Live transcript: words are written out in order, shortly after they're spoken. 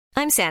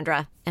I'm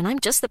Sandra, and I'm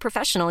just the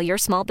professional your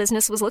small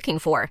business was looking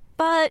for.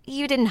 But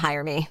you didn't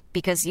hire me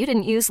because you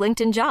didn't use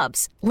LinkedIn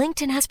Jobs.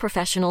 LinkedIn has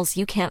professionals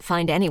you can't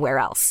find anywhere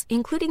else,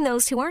 including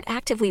those who aren't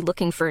actively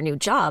looking for a new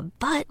job,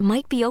 but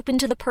might be open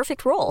to the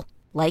perfect role,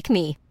 like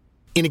me.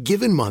 In a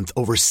given month,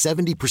 over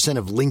 70%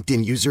 of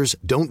LinkedIn users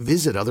don't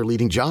visit other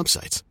leading job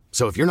sites.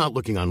 So if you're not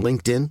looking on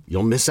LinkedIn,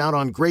 you'll miss out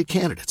on great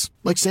candidates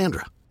like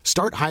Sandra.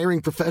 Start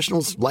hiring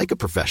professionals like a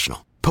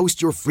professional.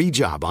 Post your free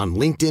job on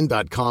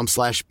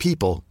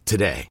linkedin.com/people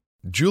today.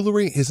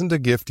 Jewelry isn't a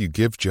gift you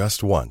give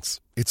just once.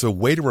 It's a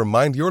way to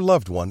remind your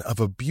loved one of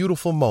a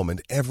beautiful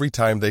moment every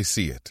time they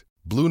see it.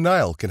 Blue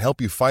Nile can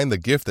help you find the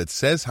gift that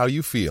says how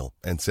you feel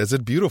and says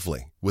it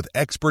beautifully, with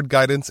expert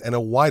guidance and a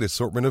wide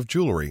assortment of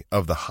jewelry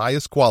of the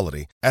highest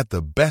quality at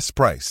the best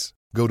price.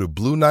 Go to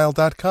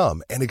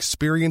BlueNile.com and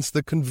experience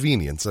the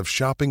convenience of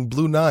shopping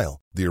Blue Nile,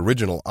 the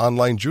original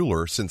online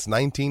jeweler since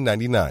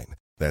 1999.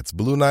 That's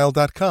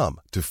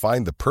BlueNile.com to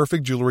find the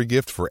perfect jewelry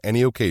gift for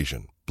any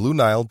occasion.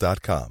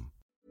 BlueNile.com.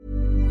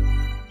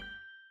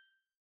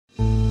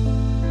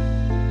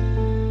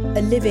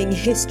 A Living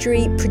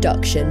History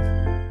production.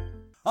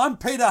 I'm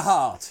Peter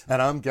Hart.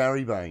 And I'm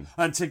Gary Bain.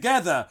 And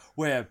together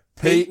we're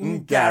Pete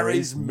and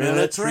Gary's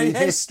Military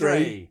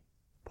History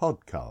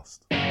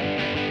Podcast.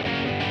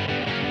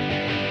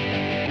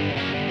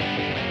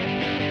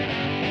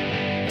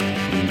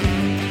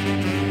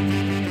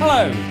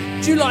 Hello.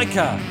 Do you like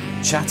a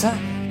chatter?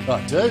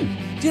 I do.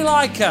 Do you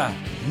like a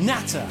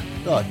natter?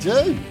 I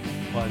do.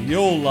 Well,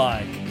 you'll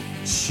like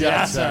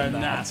Chatter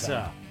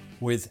Natter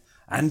with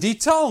Andy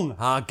Tong,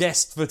 our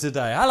guest for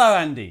today. Hello,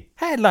 Andy.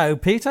 Hello,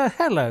 Peter.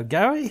 Hello,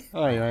 Gary.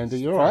 Hey,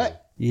 Andy, you all right?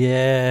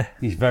 Yeah.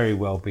 He's very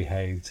well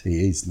behaved.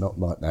 He is not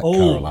like that Always.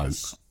 Carol Oak.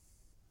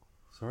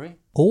 Sorry?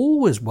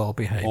 Always well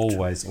behaved.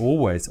 Always.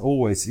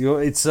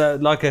 It's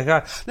like a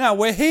guy. Now,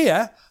 we're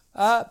here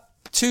to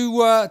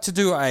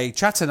do a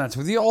chatter natter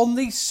with you on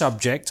the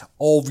subject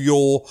of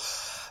your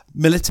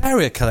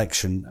militaria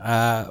collection.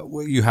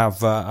 You have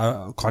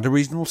quite a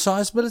reasonable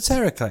sized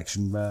militaria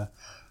collection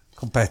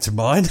compared to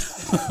mine.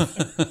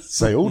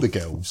 Say all the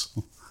girls.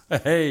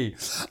 Hey.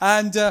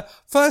 And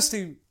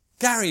firstly,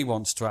 Gary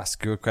wants to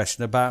ask you a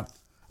question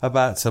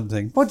about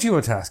something. What do you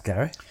want to ask,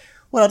 Gary?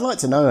 Well, I'd like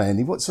to know,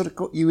 Andy, what sort of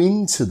got you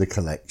into the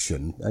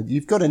collection?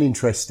 You've got an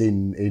interest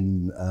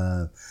in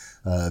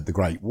the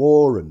Great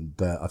War, and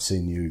I've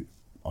seen you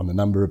on a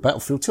number of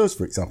battlefield tours,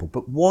 for example.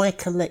 But why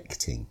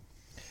collecting?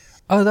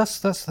 Oh,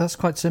 that's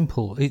quite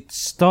simple. It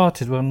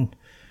started when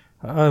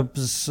I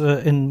was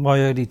in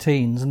my early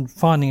teens and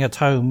finding at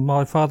home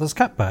my father's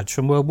cap badge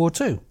from World War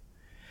II.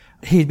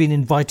 He'd been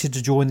invited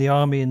to join the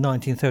army in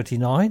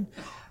 1939.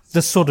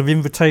 The sort of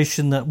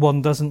invitation that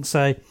one doesn't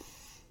say,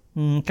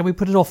 can we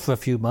put it off for a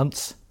few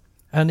months?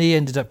 And he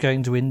ended up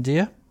going to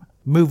India,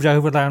 moved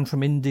overland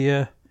from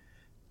India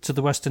to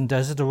the Western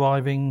Desert,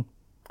 arriving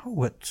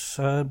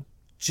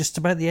just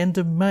about the end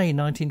of May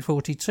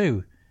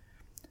 1942.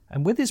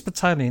 And with his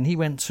battalion, he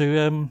went to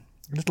a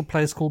little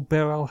place called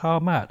Bir al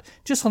Harmat,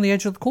 just on the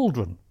edge of the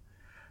cauldron.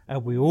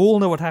 And we all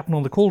know what happened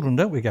on the cauldron,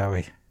 don't we,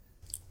 Gary?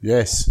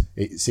 Yes,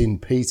 it's in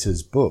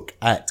Peter's book,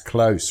 At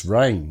Close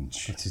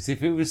Range. It's as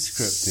if it was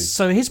scripted.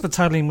 So his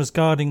battalion was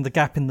guarding the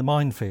gap in the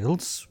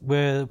minefields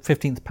where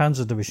 15th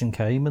Panzer Division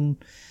came, and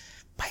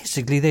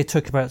basically they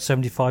took about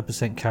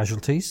 75%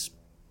 casualties.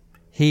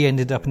 He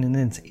ended up in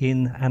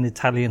an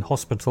Italian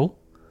hospital,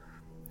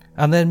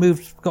 and then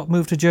got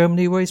moved to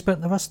Germany, where he spent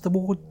the rest of the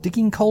war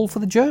digging coal for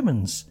the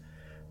Germans,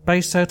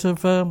 based out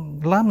of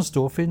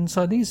Lambsdorff in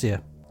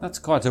Silesia. That's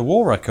quite a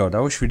war record.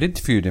 I wish we'd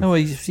interviewed him. No,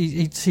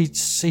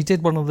 he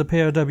did one of the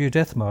POW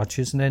death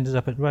marches and ended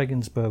up at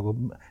Regensburg, or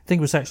I think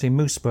it was actually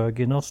Moosburg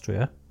in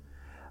Austria.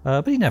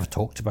 But he never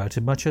talked about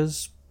it much,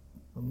 as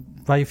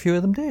very few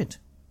of them did.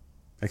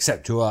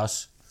 Except to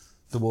us,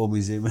 the War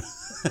Museum.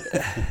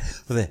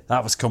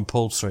 That was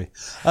compulsory.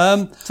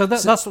 So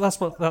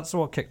that's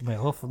what kicked me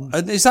off.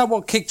 And is that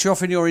what kicked you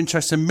off in your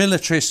interest in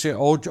military history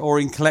or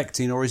in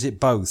collecting, or is it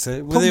both?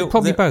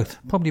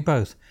 Probably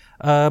both.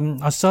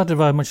 I started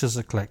very much as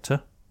a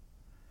collector,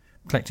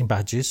 collecting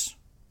badges,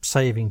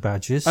 saving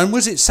badges. And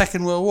was it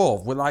Second World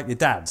War, like your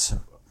dad's?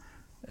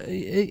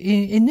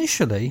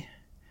 Initially,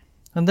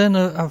 and then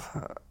a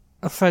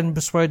friend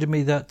persuaded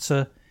me that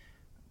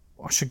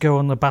I should go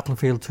on the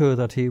battlefield tour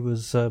that he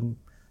was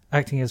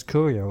acting as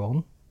courier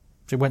on.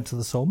 So he went to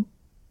the Somme.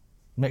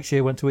 Next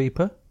year went to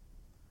Ypres.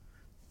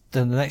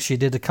 Then the next year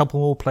did a couple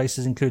more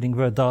places, including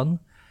Verdun.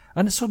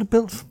 And it sort of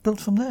built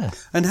from there.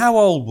 And how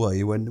old were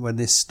you when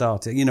this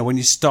started? You know, when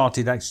you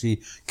started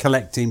actually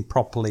collecting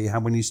properly,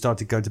 when you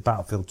started going to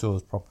battlefield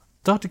tours properly?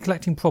 Started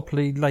collecting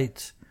properly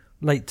late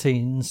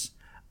teens.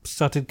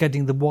 Started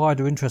getting the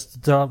wider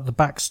interest, the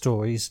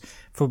backstories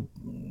for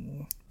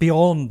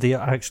beyond the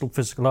actual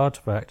physical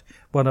artefact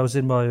when I was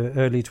in my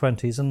early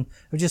 20s, and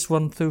I've just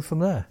run through from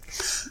there.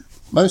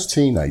 Most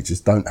teenagers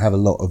don't have a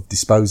lot of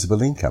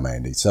disposable income,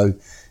 Andy, so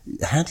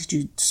how did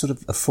you sort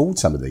of afford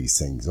some of these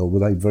things, or were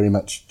they very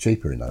much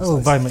cheaper in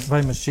those days?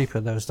 Very much cheaper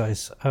those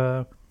days.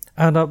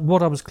 And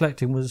what I was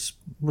collecting was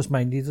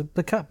mainly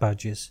the cap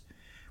badges,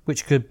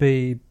 which could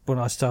be, when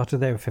I started,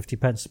 they were 50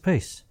 pence a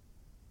piece.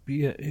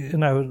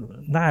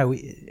 Now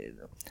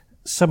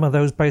some of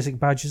those basic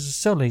badges are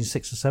still only £6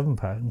 or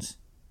 £7.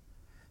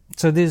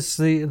 So there's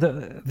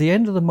the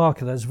end of the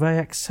market that's very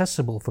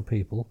accessible for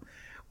people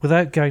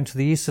without going to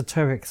the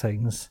esoteric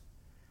things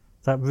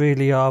that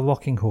really are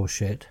rocking horse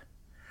shit.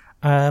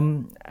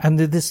 And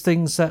there's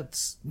things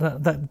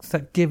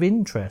that give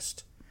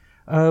interest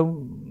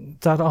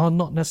that are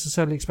not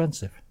necessarily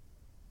expensive.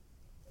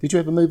 Did you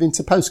ever move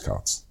into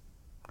postcards?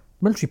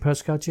 Military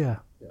postcards, yeah.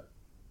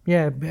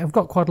 Yeah, I've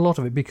got quite a lot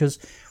of it, because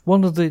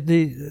one of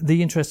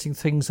the interesting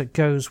things that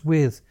goes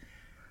with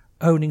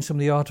owning some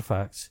of the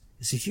artefacts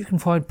is if you can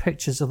find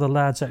pictures of the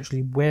lads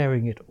actually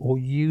wearing it or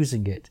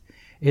using it,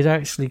 it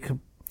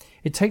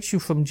takes you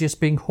from just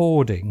being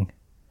hoarding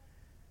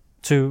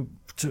to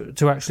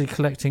actually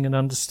collecting and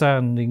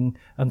understanding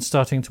and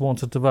starting to want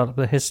to develop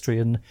the history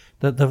and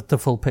the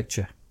full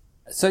picture.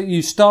 So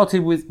you started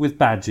with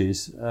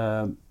badges.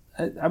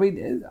 I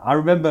mean, I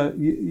remember,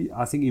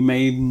 I think you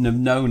may even have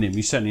known him.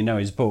 You certainly know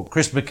his book.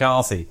 Chris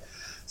McCarthy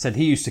said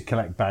he used to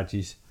collect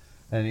badges,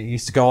 and he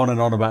used to go on and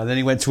on about it. Then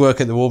he went to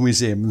work at the War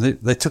Museum, and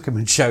they took him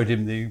and showed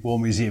him the War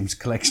Museum's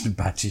collection of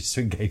badges,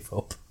 so he gave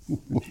up.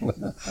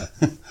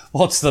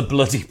 What's the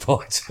bloody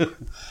point?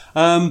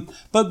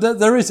 But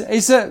there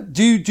is there,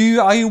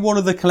 are you one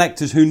of the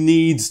collectors who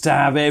needs to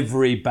have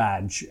every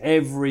badge,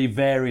 every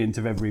variant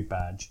of every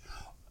badge?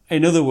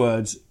 In other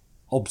words,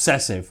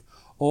 obsessive.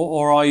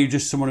 Or are you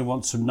just someone who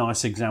wants some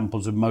nice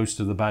examples of most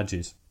of the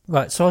badges?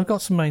 Right, so I've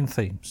got some main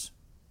themes.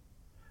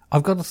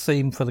 I've got a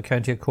theme for the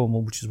County of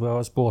Cornwall, which is where I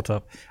was brought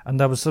up, and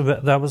that was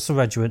the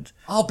regiment.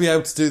 I'll be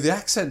able to do the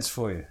accents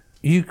for you.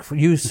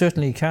 You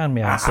certainly can,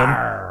 me handsome.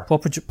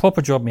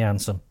 Proper job, me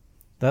handsome.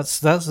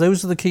 Those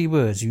are the key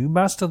words. You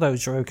master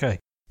those, you're okay.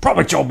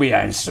 Proper job, me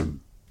handsome.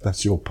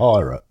 That's your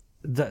pirate.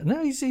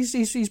 No,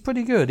 he's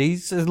pretty good. A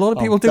lot of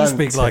people do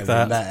speak like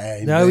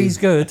that. No, he's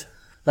good.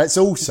 That's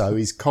also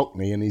his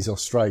Cockney and he's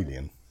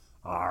Australian.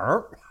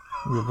 Arr.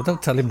 Yeah, but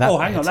don't tell him that. Oh,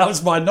 hang on, that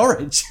was my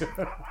Norwich.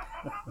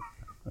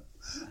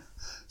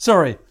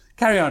 Sorry,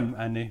 carry on,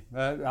 Andy.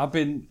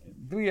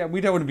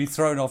 We don't want to be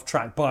thrown off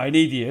track by an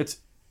idiot.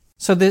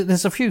 So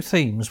there's a few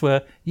themes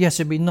where,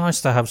 yes, it'd be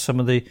nice to have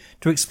to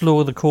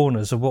explore the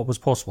corners of what was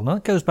possible. Now,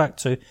 that goes back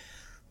to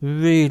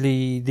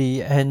really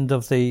the end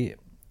of the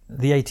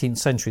 18th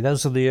century.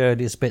 Those are the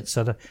earliest bits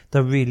that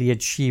are really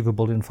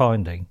achievable in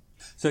finding.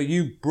 So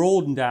you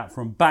broadened out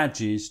from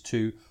badges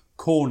to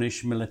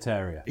Cornish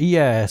militaria.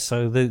 Yeah,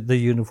 so the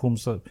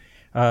uniforms,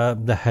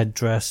 the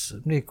headdress,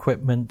 the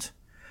equipment,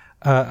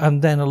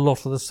 and then a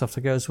lot of the stuff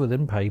that goes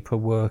within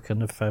paperwork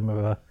and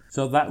ephemera.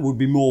 So that would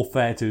be more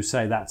fair to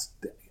say that's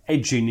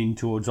edging in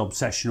towards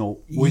obsessional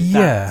with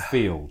that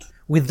field.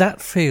 With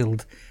that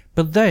field.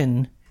 But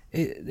then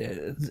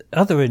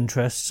other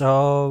interests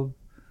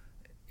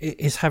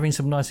is having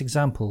some nice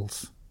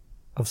examples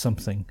of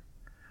something,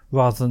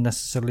 rather than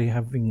necessarily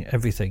having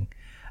everything.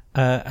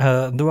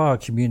 There are a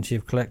community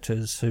of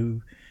collectors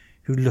who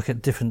look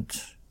at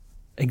different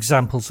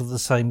examples of the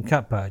same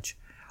cap badge.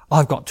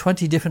 I've got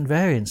 20 different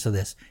variants of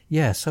this.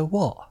 Yeah, so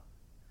what?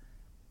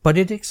 But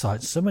it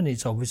excites them, and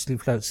it obviously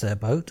floats their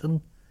boat,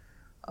 and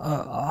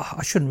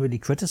I shouldn't really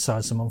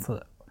criticise someone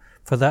for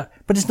that.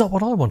 But it's not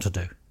what I want to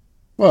do.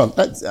 Well,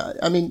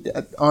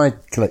 I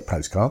collect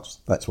postcards.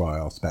 That's why I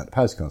asked about the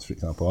postcards, for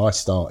example. I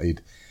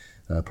started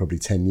probably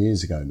 10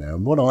 years ago now.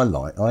 And what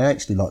I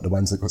actually like the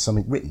ones that got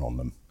something written on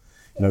them,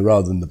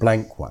 rather than the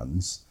blank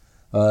ones,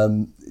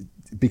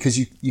 because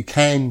you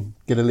can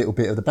get a little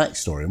bit of the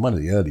backstory. And one of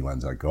the early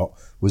ones I got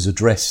was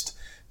addressed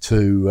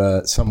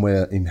to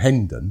somewhere in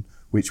Hendon,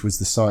 which was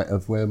the site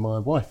of where my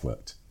wife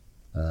worked.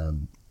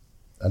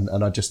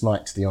 And I just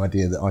liked the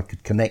idea that I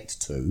could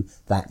connect to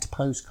that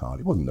postcard.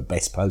 It wasn't the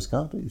best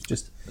postcard, it was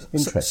just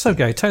interesting. So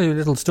Gary, tell you a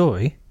little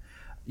story.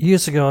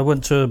 Years ago, I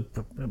went to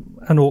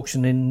an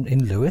auction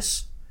in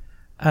Lewes,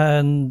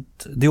 and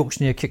the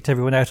auctioneer kicked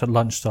everyone out at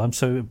lunchtime,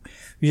 so we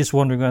were just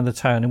wandering around the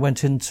town and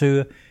went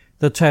into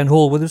the town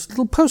hall where there was a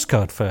little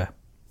postcard fair.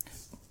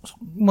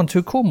 1,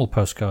 2 Cornwall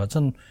postcards,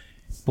 and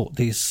bought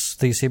these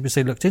here because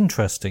they looked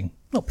interesting.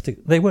 Not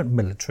particularly, they weren't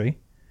military.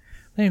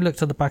 Then you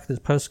looked at the back of this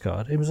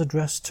postcard. It was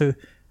addressed to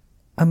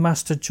a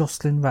Master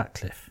Jocelyn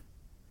Ratcliffe.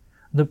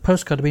 The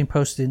postcard had been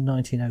posted in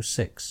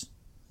 1906.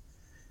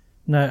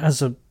 Now,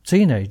 as a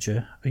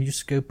teenager, I used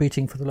to go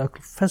beating for the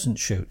local pheasant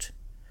shoot.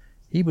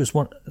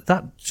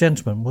 That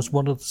gentleman was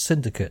one of the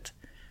syndicate.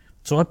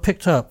 So I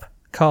picked up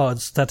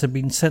cards that had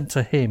been sent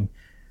to him,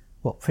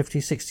 50,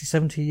 60,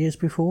 70 years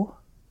before?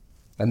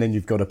 And then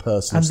you've got a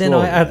personal story. And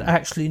then I had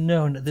actually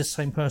known this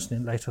same person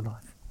in later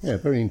life. Yeah,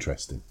 very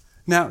interesting.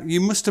 Now, you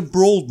must have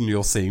broadened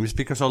your themes,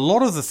 because a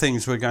lot of the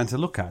things we're going to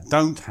look at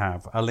don't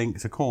have a link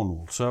to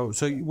Cornwall. So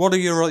what are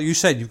you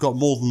said you've got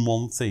more than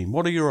one theme.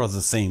 What are your other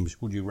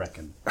themes, would you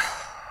reckon?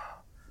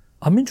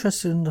 I'm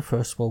interested in the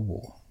First World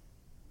War.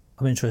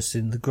 I'm interested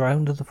in the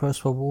ground of the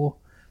First World War,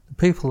 the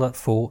people that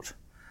fought,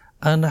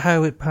 and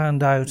how it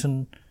panned out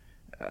and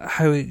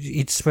how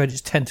it spread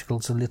its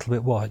tentacles a little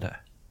bit wider.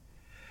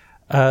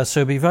 So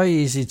it'd be very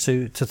easy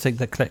to think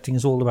that collecting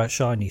is all about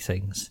shiny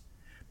things.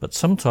 But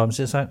sometimes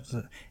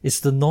it's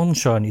the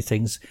non-shiny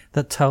things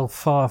that tell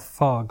far,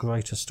 far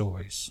greater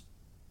stories.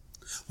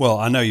 Well,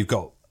 I know you've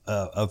got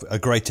a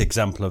great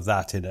example of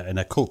that in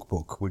a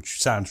cookbook,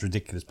 which sounds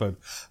ridiculous, but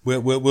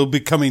we'll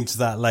be coming to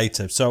that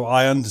later. So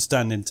I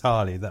understand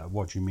entirely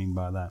what you mean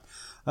by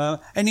that.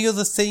 Any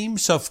other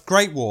themes of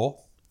Great War,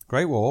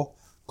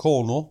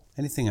 Cornwall,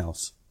 anything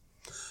else?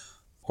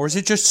 Or is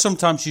it just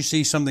sometimes you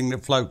see something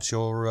that floats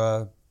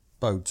your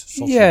boat?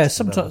 Yeah,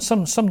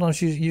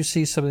 sometimes you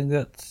see something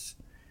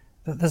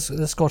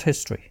that's got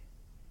history.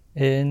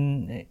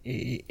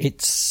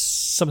 It's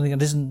something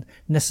that isn't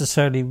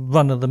necessarily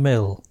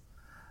run-of-the-mill.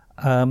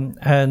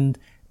 And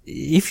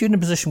if you're in a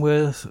position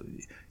where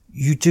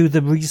you do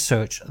the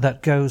research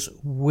that goes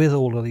with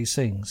all of these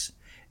things,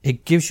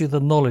 it gives you the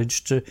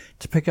knowledge to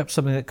pick up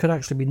something that could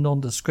actually be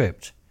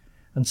nondescript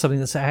and something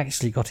that's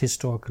actually got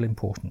historical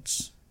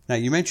importance. Now,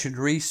 you mentioned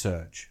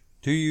research.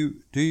 Do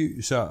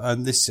you, so,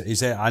 and this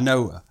is it, I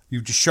know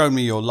you've just shown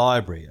me your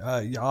library.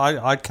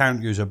 I'd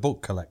count you as a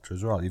book collector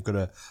as well. You've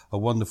got a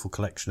wonderful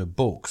collection of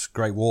books,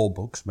 Great War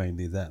books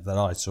mainly that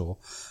I saw.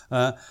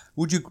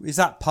 Is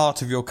that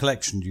part of your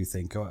collection, do you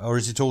think? Or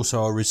is it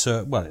also a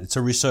research, well, it's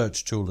a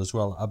research tool as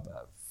well,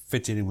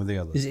 fitting in with the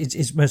others?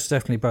 It's most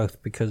definitely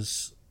both,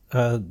 because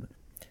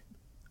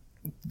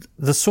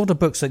the sort of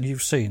books that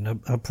you've seen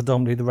are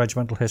predominantly the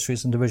regimental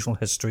histories and divisional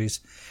histories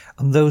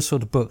and those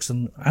sort of books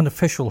and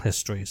official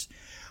histories,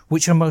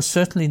 which are most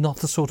certainly not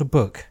the sort of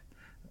book.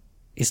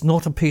 It's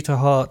not a Peter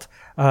Hart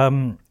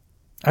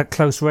at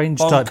close range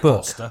type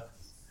book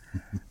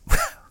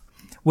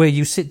where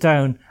you sit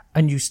down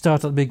and you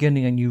start at the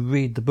beginning and you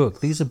read the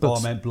book. These are books.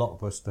 Oh, I meant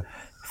Blockbuster.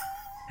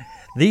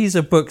 These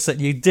are books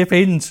that you dip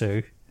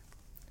into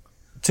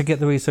to get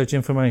the research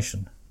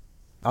information.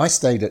 I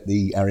stayed at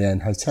the Ariane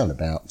Hotel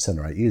about 7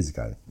 or 8 years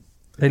ago.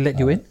 They let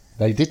you in?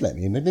 They did let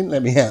me in. They didn't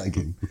let me out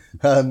again.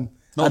 And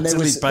there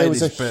was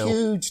a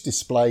huge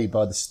display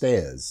by the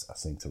stairs, I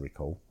seem to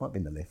recall. Might have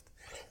been the lift.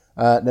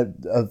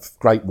 Of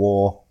Great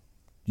War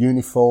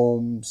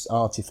uniforms,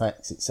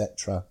 artefacts,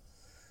 etc.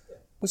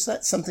 Was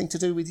that something to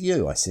do with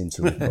you, I seem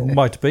to recall?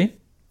 Might be.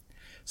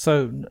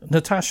 So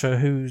Natasha,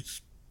 who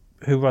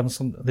runs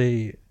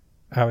the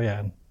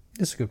Ariane,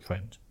 is a good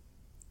friend.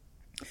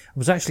 I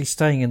was actually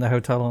staying in the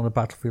hotel on the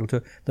battlefield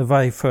the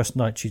very first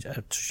night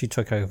she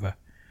took over,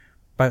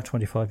 about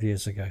 25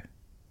 years ago.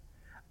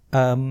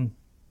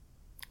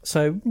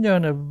 So, in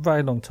a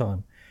very long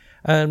time.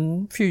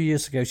 A few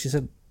years ago, she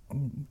said,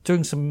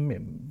 doing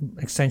some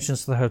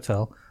extensions to the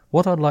hotel,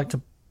 what I'd like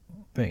to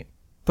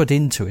put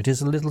into it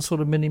is a little sort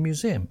of mini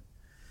museum.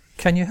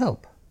 Can you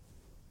help?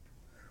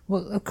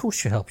 Well, of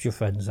course you help your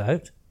friends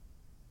out.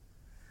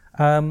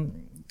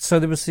 So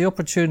there was the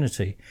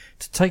opportunity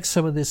to take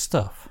some of this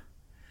stuff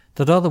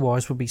that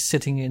otherwise would be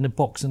sitting in a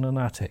box in an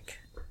attic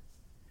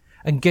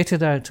and get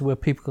it out to where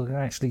people can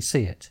actually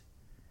see it.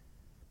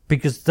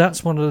 Because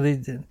that's one of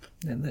the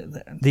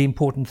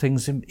important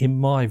things in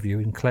my view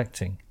in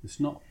collecting. It's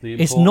not the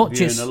important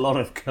view in a lot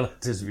of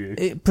collectors'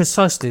 view.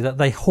 Precisely, that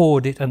they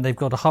hoard it and they've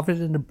got to have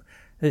it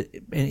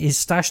it's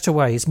stashed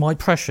away. It's my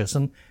precious.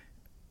 And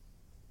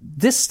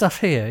this stuff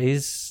here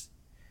is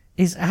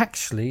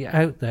actually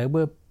out there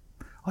where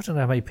I don't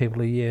know how many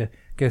people a year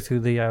go through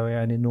the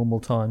Ariane in normal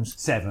times.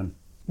 7.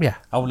 Yeah.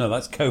 Oh no,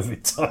 that's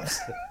COVID times.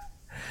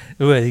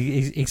 Well,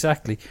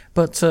 exactly.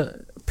 But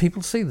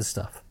people see the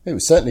stuff. It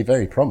was certainly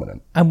very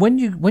prominent. And when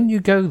you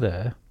go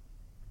there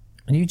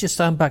and you just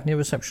stand back near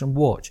reception and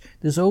watch,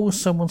 there's always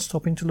someone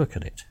stopping to look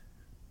at it.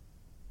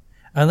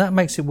 And that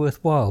makes it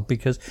worthwhile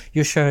because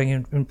you're sharing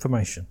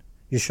information,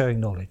 you're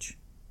sharing knowledge.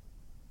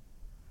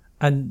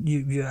 And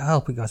you're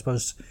helping, I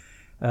suppose,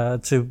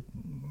 to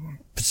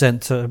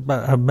present a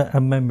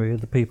memory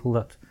of the people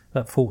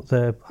that fought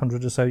there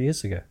 100 or so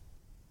years ago.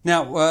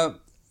 Now,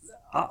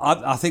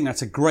 I think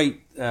that's a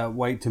great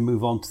way to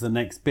move on to the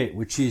next bit,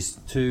 which is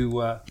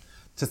to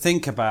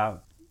think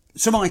about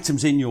some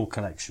items in your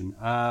collection.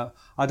 I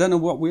don't know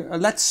what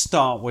let's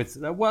start with.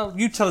 Well,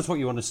 you tell us what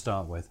you want to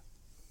start with.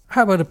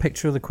 How about a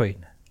picture of the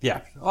Queen?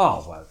 Yeah.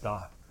 Oh,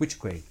 well, which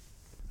Queen?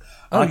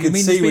 Oh, I can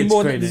see which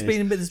Queen it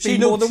is. She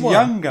looks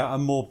younger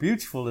and more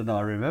beautiful than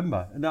I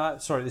remember. No,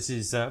 sorry, this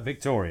is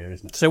Victoria,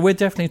 isn't it? So we're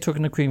definitely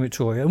talking to Queen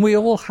Victoria, and we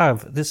all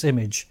have this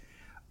image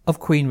of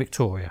Queen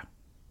Victoria.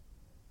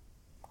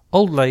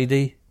 Old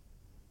lady,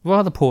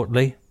 rather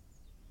portly,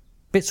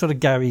 bit sort of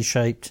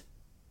Gary-shaped,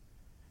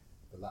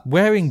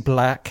 wearing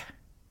black,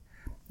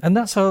 and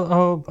that's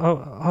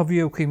our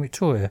view of Queen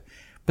Victoria.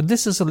 But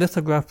this is a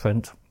lithograph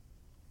print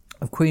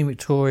of Queen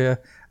Victoria,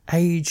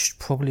 aged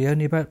probably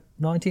only about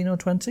 19 or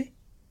 20.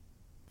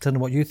 Don't know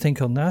what you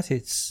think on that.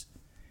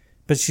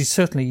 But she's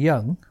certainly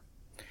young,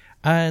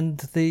 and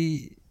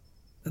the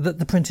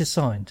print is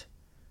signed,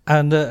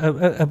 and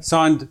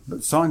signed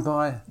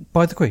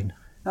by the Queen.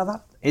 Now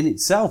that in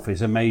itself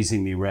is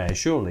amazingly rare,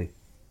 surely.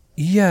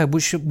 Yeah,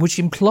 which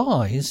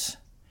implies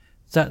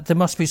that there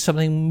must be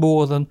something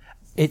more than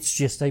it's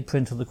just a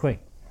print of the Queen.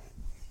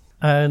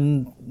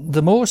 And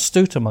the more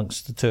astute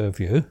amongst the two of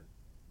you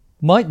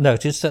might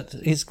notice that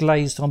it's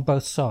glazed on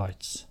both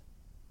sides,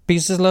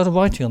 because there's a lot of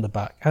writing on the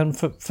back. And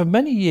for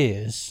many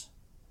years,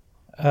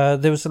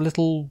 there was a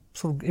little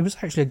it was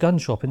actually a gun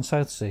shop in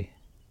Southsea,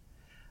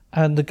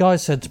 and the guy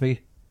said to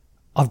me,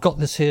 "I've got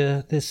this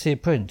here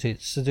print.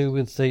 It's to do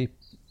with the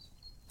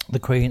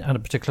Queen and a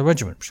particular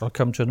regiment, which I'll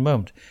come to in a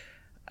moment."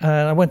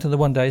 And I went in there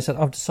one day and said,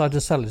 "I've decided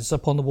to sell it. It's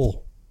up on the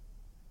wall."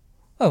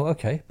 "Oh,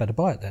 okay, better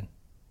buy it then."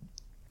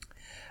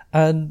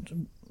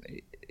 And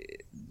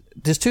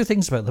there's two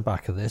things about the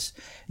back of this.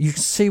 You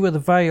can see where the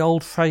very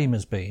old frame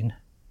has been,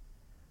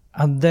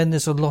 and then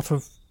there's a lot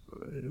of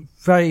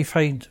very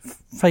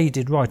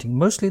faded writing,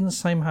 mostly in the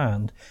same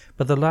hand,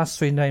 but the last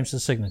three names are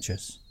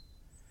signatures.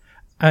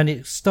 And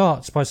it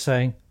starts by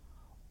saying,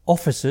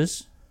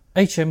 "Officers,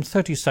 HM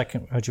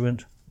 32nd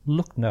Regiment,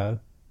 Lucknow,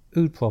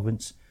 Oudh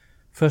Province,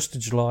 1st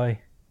of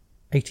July,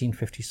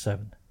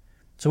 1857.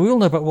 So we all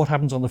know about what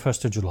happens on the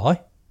 1st of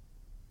July.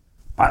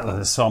 Battle of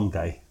the Somme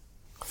Day.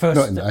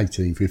 Not in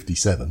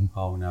 1857.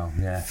 Oh, no,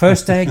 yeah.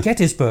 First day at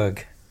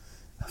Gettysburg.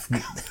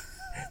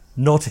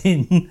 Not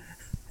in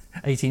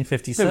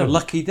 1857. It's a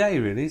lucky day,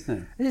 really,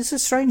 isn't it? It's a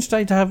strange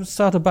day to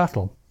start a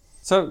battle.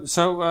 So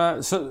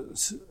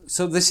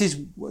this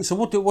is. So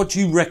what do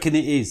you reckon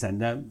it is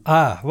then?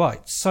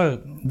 Right.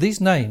 So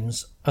these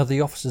names are the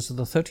officers of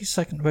the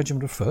 32nd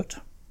Regiment of Foot.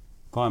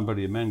 Fine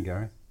body of men,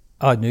 Gary.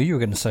 I knew you were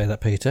going to say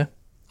that, Peter.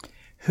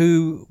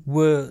 Who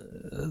were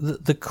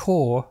the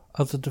core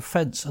of the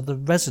defence of the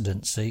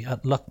Residency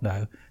at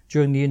Lucknow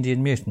during the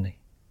Indian Mutiny.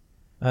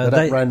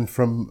 That ran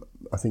from,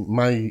 I think,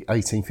 May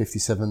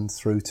 1857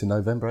 through to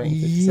November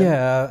 1857?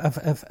 Yeah,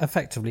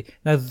 effectively.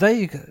 Now,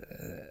 they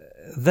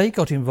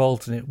got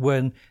involved in it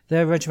when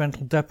their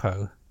regimental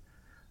depot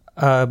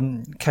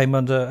came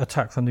under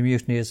attack from the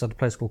mutineers at a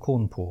place called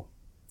Cawnpore.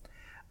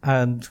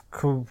 And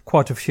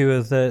quite a few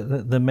of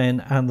the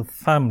men and the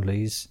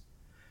families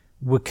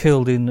were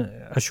killed in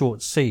a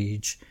short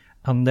siege,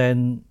 and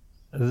then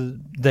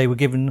they were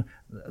given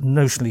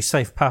notionally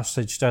safe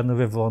passage down the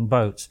river on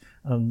boats,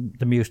 and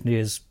the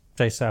mutineers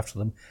chased after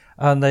them,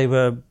 and they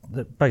were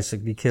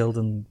basically killed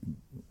and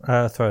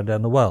thrown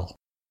down the well.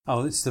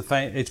 Oh, it's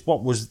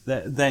what was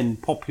then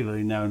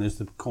popularly known as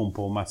the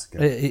Cawnpore Massacre.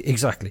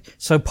 Exactly.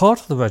 So part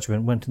of the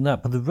regiment went in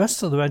that, but the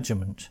rest of the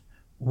regiment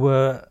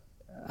were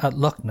at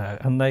Lucknow,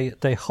 and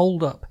they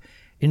holed up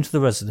into the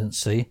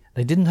Residency.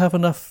 They didn't have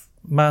enough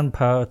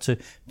manpower to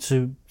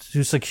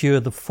secure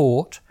the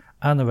fort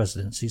and the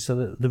Residency,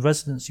 so the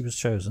Residency was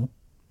chosen.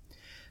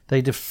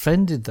 They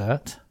defended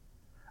that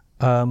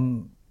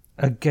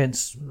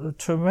against a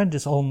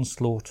tremendous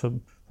onslaught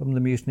from the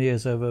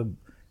mutineers over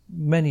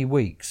many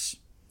weeks,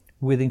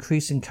 with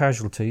increasing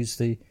casualties.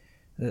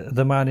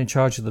 The man in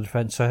charge of the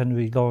defence, Sir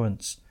Henry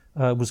Lawrence,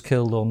 was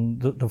killed on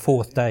the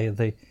fourth day of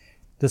the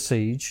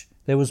siege.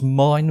 There was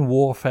mine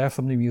warfare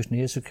from the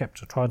mutineers who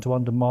kept trying to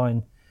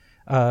undermine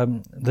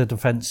the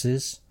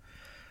defences,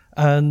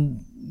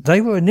 and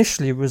they were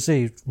initially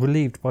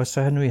relieved by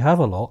Sir Henry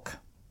Havelock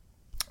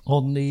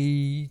on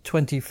the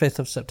 25th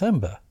of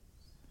September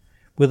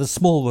with a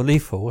small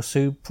relief force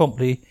who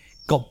promptly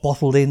got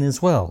bottled in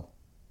as well.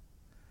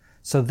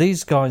 So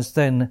these guys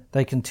then,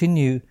 they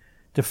continue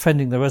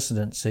defending the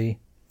Residency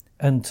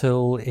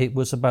until it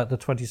was about the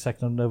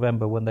 22nd of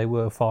November when they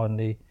were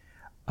finally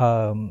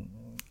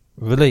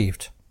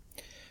relieved.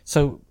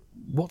 So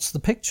what's the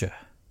picture?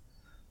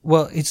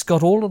 Well, it's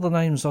got all of the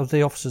names of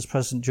the officers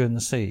present during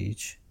the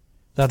siege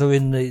that are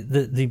in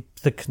the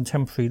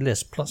contemporary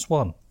list, plus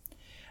one.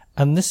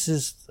 And this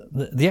is,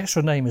 the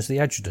extra name is the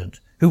adjutant,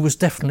 who was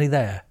definitely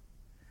there.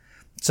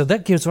 So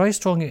that gives very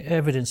strong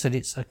evidence that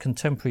it's a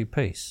contemporary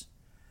piece.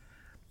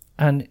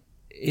 And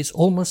it's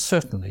almost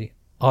certainly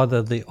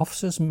either the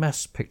officers'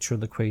 mess picture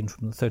of the Queen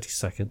from the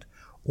 32nd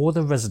or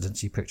the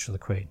Residency picture of the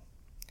Queen.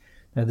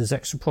 Now, there's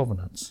extra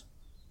provenance.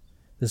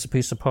 There's a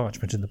piece of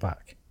parchment in the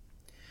back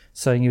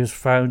saying he was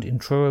found in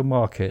Truro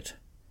Market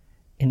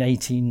in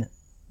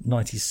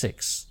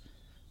 1896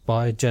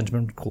 by a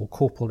gentleman called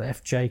Corporal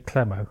F.J.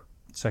 Clemo,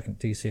 2nd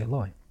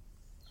DCLI.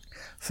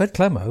 Fred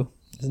Clemo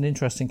is an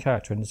interesting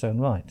character in his own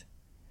right.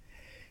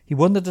 He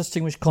won the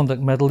Distinguished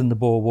Conduct Medal in the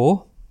Boer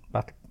War,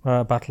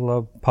 Battle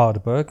of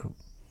Paardeberg,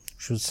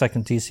 which was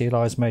 2nd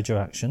DCLI's major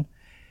action.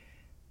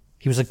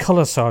 He was a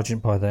colour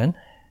sergeant by then.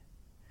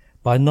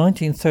 By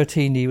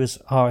 1913 he was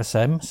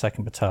RSM,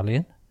 2nd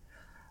Battalion,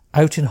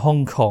 out in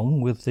Hong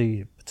Kong with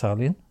the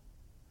battalion,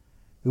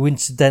 who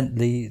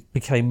incidentally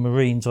became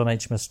Marines on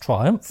HMS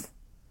Triumph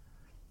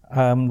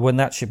when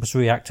that ship was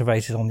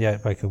reactivated on the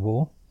outbreak of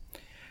war.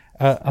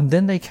 And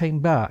then they came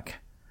back,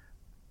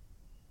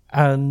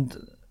 and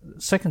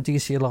 2nd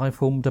DCLI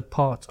formed a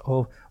part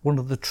of one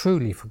of the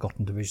truly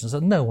forgotten divisions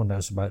that no one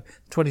knows about,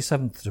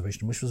 27th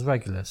Division, which was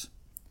regulars.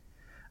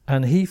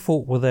 And he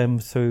fought with them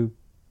through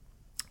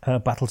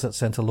battles at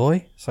St.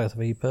 Eloi, south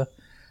of Ypres,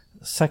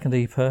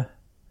 2nd Ypres,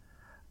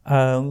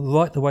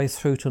 right the way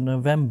through to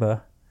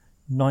November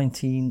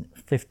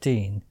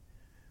 1915,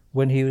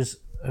 when he was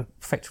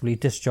effectively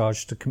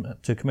discharged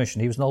to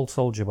commission. He was an old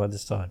soldier by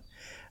this time.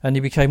 And he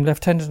became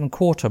Lieutenant and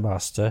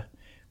Quartermaster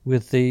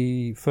with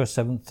the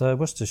 1st 7th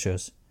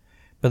Worcestershires.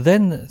 But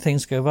then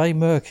things go very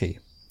murky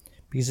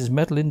because his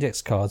medal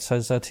index card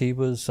says that he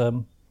was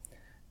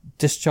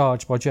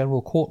discharged by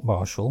General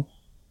Court-Martial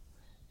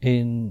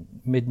in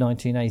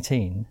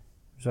mid-1918. It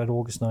was about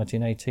August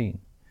 1918.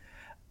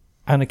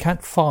 And I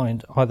can't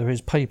find either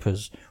his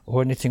papers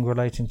or anything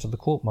relating to the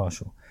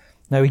court-martial.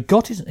 Now, he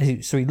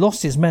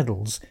lost his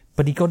medals,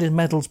 but he got his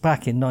medals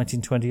back in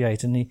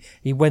 1928, and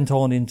he went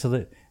on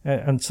into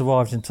and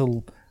survived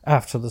until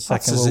after the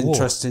Second World War.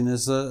 That's as interesting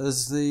as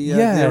the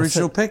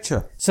original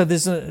picture. So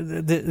there's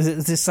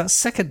that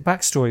second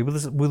backstory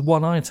with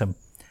one item,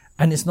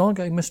 and it's an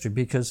ongoing mystery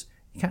because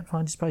you can't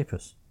find his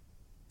papers.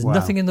 There's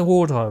nothing in the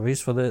war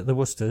diaries for the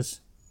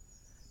Worcesters,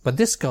 but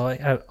this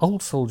guy,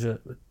 old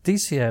soldier,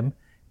 DCM,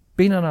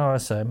 been an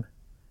RSM.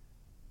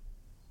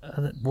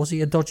 Was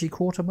he a dodgy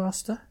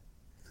quartermaster?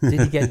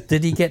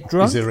 Did he get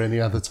drunk? Is there any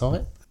other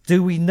type?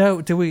 Do we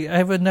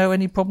ever know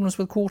any problems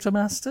with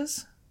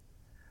quartermasters?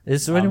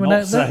 Is there anyone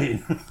out there?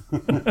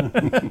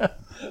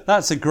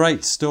 That's a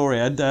great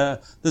story, and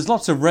there's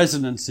lots of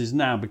resonances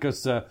now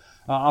because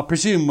I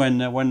presume when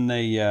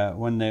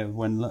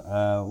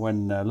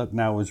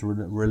Lucknow was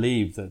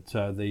relieved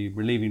that the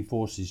relieving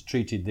forces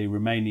treated the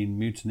remaining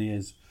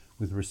mutineers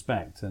with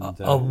respect. And,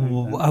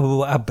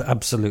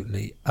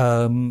 absolutely,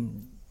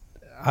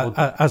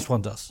 as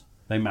one does.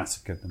 They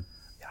massacred them.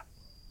 Yeah,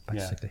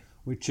 basically. Yeah.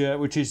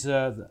 Which is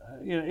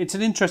it's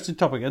an interesting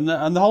topic, and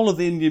the whole of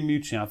the Indian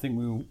Mutiny, I think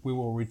we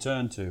will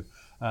return to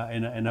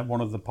in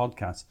one of the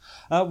podcasts.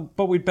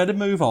 But we'd better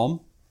move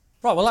on.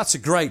 Right. Well, that's a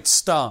great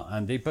start,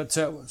 Andy. But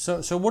so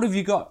what have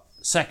you got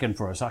second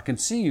for us? I can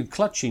see you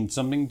clutching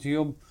something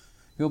to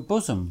your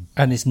bosom,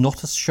 and it's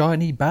not a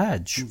shiny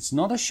badge. It's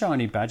not a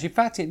shiny badge. In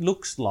fact, it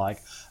looks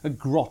like a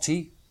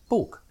grotty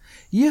book.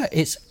 Yeah,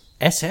 it's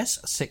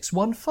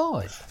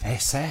SS615.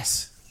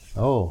 SS.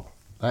 Oh,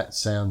 that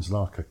sounds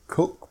like a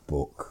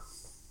cookbook.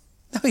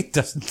 No, it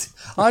doesn't.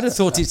 I'd have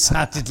thought it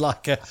sounded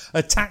like a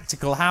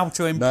tactical how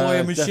to employ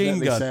a machine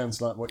gun. Sounds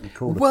like what you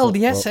call a cookbook. The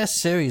cookbook. SS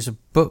series of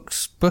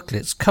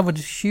booklets covered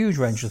a huge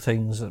range of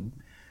things.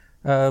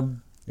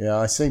 Yeah,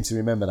 I seem to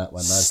remember that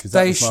one though, because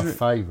that was my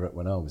favourite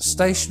when I was in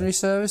Stationary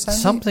service, Andy?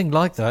 Something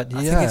like that, yeah.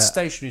 I think it's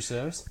stationary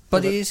service.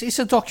 But it's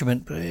a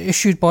document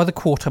issued by the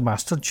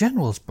Quartermaster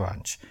General's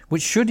branch,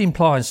 which should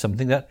imply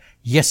something that,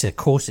 yes, of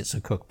course it's a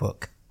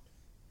cookbook.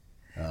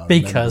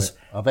 Because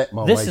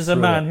this is a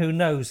man who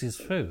knows his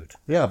food.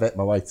 Yeah, I bet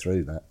my way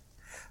through that.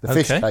 The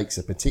fish cakes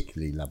are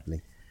particularly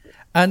lovely.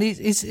 And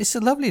it's a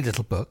lovely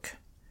little book,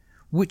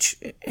 which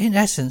in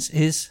essence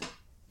it's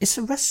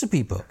a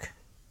recipe book.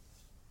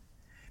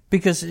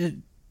 Because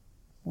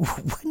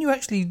when you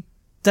actually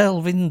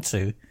delve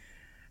into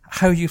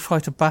how you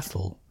fight a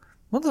battle,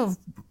 one of the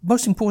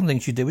most important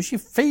things you do is you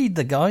feed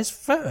the guys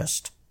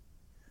first.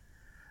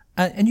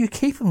 And you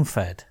keep them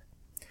fed.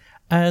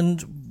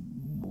 And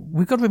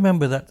we've got to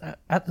remember that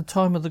at the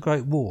time of the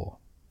Great War,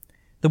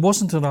 there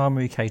wasn't an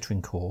armoury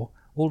catering corps.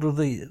 All of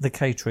the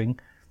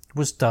catering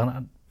was done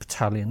at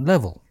battalion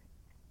level.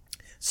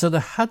 So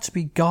there had to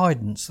be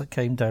guidance that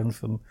came down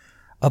from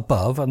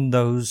above and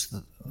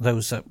those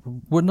that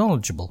were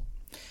knowledgeable.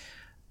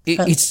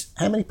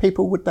 How many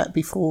people would that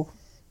be for,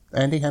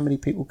 Andy? How many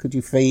people could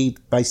you feed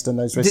based on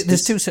those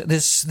recipes?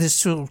 There's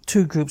sort of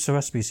two groups of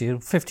recipes here,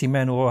 50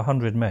 men or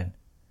 100 men.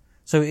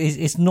 So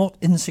it's not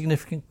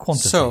insignificant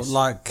quantities. So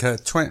like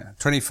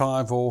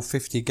 25 or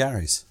 50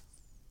 Garys?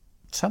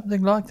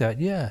 Something like that,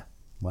 yeah.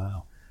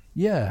 Wow.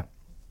 Yeah.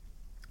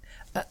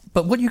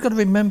 But what you've got to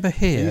remember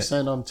here... Are you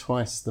saying I'm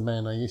twice the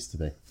man I used to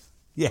be?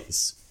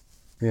 Yes.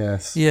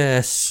 Yes.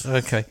 Yes,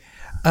 okay.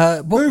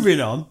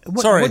 Moving on.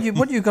 Sorry.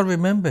 What you've got to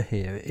remember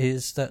here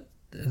is that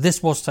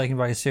this was taken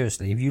very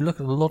seriously. If you look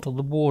at a lot of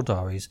the war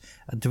diaries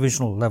at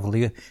divisional level,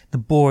 the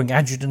boring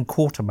adjutant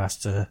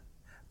quartermaster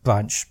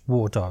branch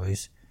war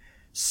diaries,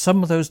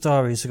 some of those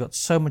diaries have got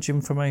so much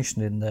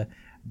information in there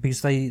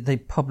because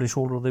they publish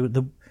all of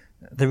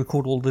they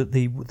record all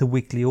the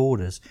weekly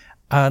orders.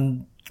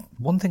 And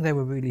one thing they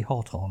were really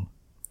hot on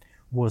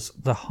was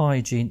the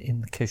hygiene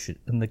in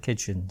the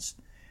kitchens.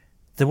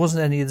 There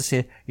wasn't any of this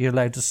here, you're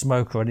allowed to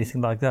smoke or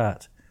anything like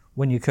that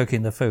when you're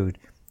cooking the food.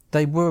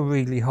 They were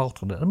really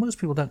hot on it, and most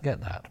people don't get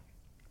that.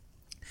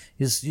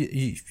 You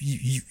see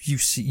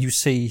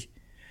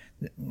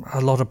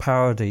a lot of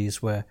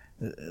parodies where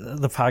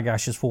the fag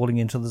ash is falling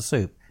into the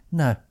soup.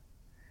 No,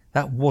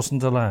 that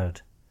wasn't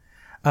allowed.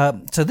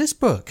 So this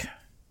book,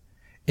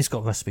 it's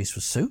got recipes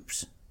for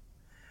soups,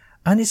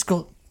 and it's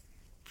got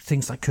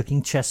things like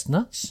cooking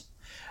chestnuts.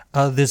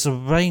 There's a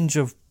range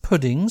of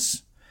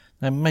puddings.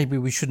 Now, maybe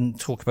we shouldn't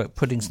talk about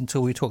puddings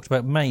until we talked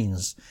about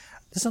mains.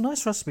 There's a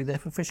nice recipe there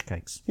for fish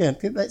cakes. Yeah,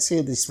 let's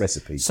hear this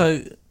recipe.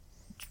 So,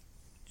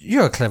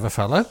 you're a clever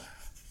fellow.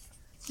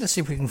 Let's see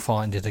if we can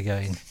find it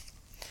again.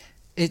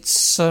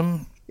 It's...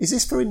 Is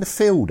this for in the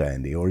field,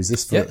 Andy, or is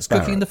this for it's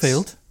cooking in the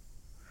field.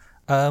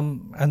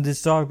 And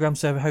there's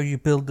diagrams there of how you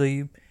build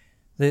the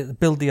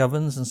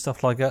ovens and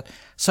stuff like that.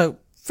 So,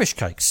 fish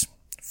cakes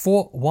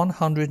for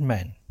 100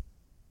 men.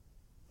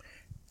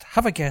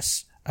 Have a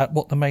guess at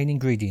what the main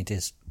ingredient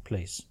is,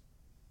 please.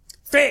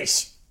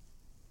 Fish!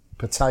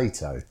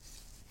 Potato.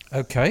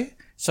 Okay,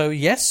 so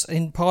yes,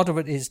 in part of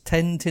it is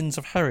 10 tins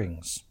of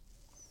herrings.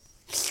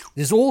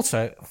 There's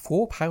also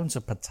 4 pounds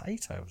of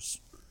potatoes.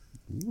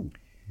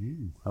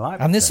 I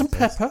like And there's some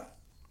potatoes. pepper.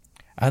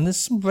 And there's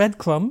some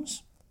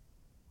breadcrumbs.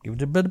 Give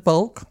it a bit of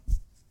bulk.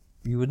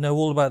 You would know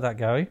all about that,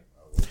 Gary.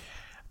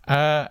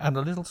 And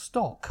a little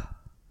stock.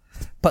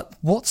 But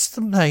what's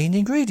the main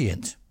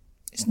ingredient?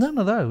 It's none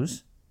of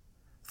those.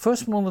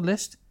 First one on the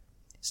list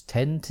is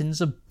 10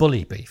 tins of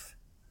bully beef.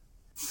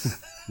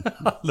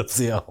 I love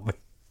the army.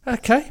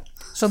 Okay,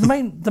 so the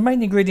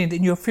main ingredient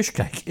in your fish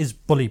cake is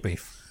bully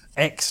beef.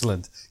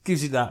 Excellent.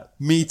 Gives you that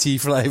meaty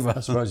flavour.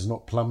 I suppose it's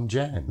not plum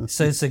jam.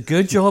 So it's a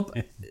good job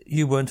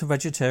you weren't a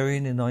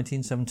vegetarian in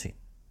 1917.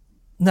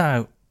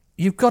 Now,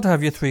 you've got to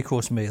have your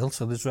 3-course meal,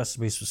 so there's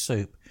recipes for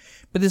soup.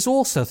 But there's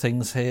also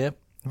things here.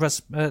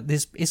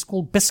 It's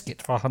called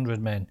Biscuit for 100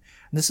 Men.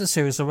 And this is a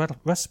series of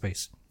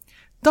recipes.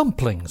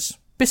 Dumplings,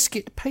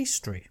 biscuit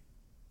pastry,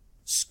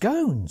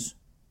 scones.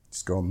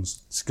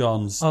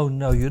 Scones. Oh,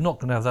 no, you're not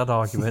going to have that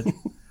argument.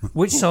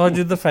 Which side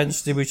of the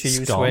fence do you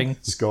swing?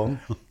 Scone.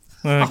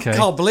 Okay. I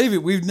can't believe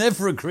it. We've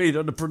never agreed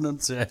on a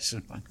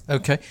pronunciation.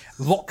 Okay.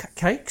 Rock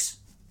cakes.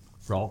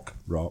 Rock.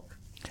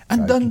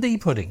 And Dundee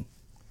pudding.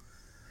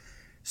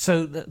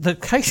 So the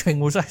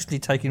catering was actually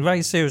taken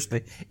very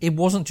seriously. It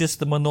wasn't just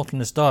the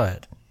monotonous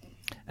diet.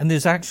 And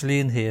there's actually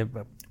in here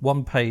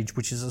one page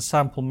which is a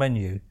sample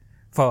menu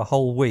for a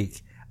whole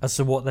week as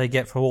to what they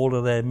get for all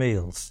of their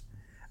meals.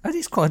 And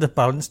it's quite a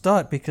balanced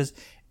diet because...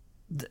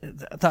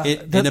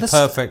 In a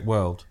perfect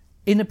world.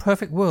 In a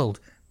perfect world.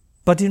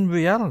 But in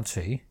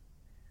reality,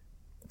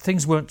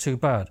 things weren't too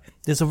bad.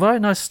 There's a very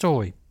nice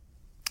story.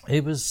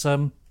 It was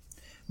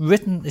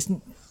written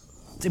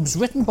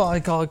by a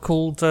guy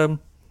called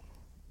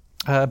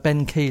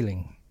Ben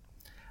Keeling.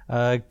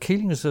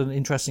 Keeling is an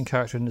interesting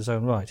character in his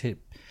own right. He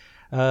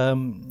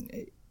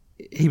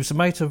was a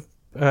mate of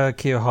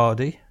Keir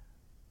Hardie,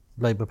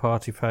 Labour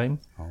Party fame.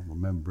 I'll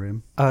remember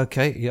him.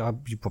 Okay, yeah,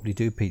 you probably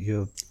do, Pete.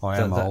 I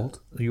am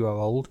old. You are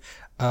old.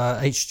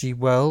 H.G.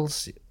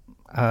 Wells,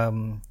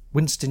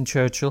 Winston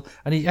Churchill,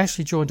 and he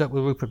actually joined up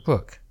with Rupert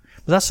Brooke.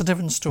 But that's a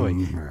different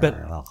story.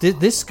 But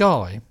this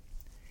guy,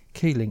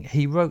 Keeling,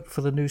 he wrote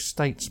for the New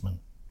Statesman.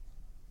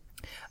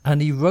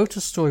 And he wrote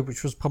a story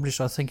which was published,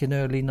 I think, in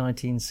early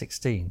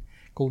 1916,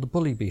 called The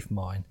Bully Beef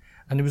Mine.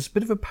 And it was a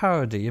bit of a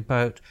parody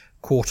about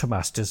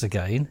quartermasters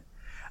again,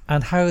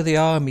 and how the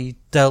army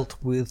dealt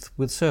with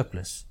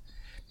surplus.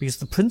 Because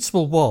the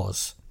principle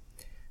was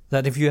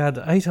that if you had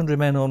 800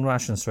 men on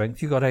ration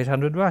strength, you got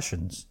 800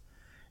 rations.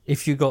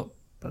 If you got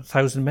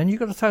 1,000 men, you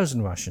got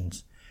 1,000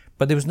 rations.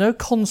 But there was no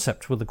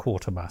concept with the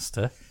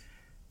quartermaster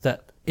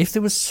that if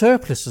there was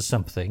surplus of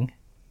something,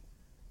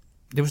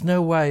 there was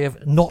no way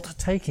of not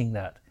taking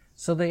that.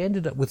 So they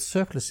ended up with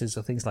surpluses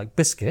of things like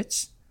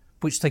biscuits,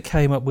 which they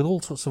came up with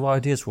all sorts of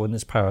ideas for in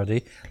this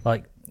parody,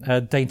 like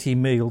dainty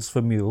meals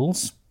for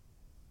mules.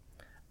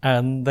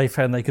 And they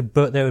found they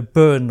would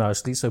burn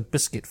nicely, so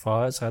biscuit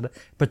fires had a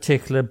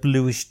particular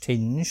bluish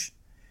tinge.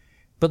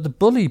 But the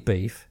bully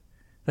beef,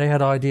 they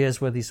had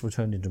ideas where these were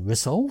turned into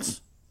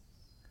rissoles.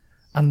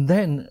 And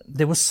then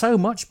there was so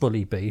much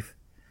bully beef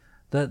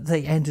that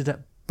they ended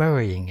up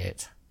burying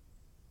it.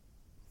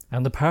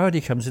 And the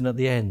parody comes in at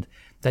the end,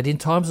 that in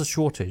times of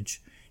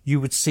shortage,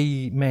 you would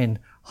see men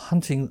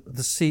hunting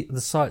the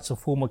sites of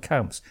former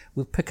camps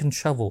with pick and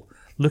shovel,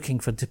 looking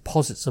for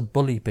deposits of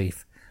bully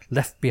beef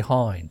left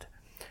behind.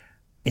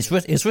 It's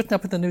written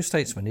up in the New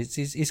Statesman.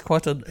 It's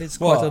quite a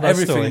nice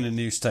everything story. in the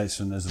New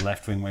Statesman as a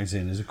left-wing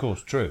magazine is, of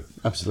course, true.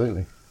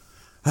 Absolutely.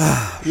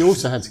 You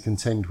also had to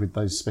contend with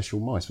those special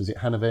mice. Was it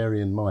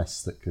Hanoverian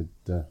mice that could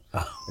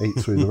eat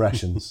through the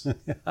rations?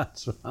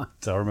 That's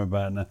right. I remember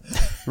that now.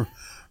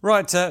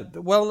 Right.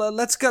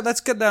 Let's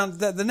get down.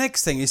 The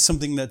next thing is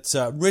something that's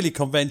really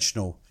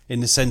conventional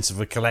in the sense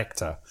of a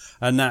collector,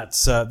 and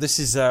that's this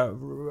is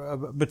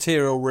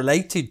material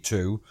related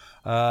to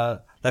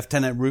Rupert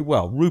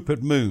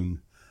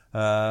Moon.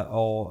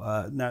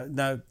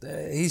 Now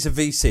he's a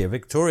VC, a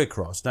Victoria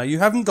Cross. Now you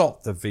haven't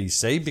got the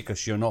VC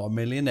because you're not a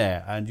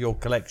millionaire and your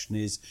collection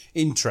is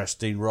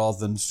interesting rather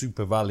than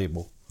super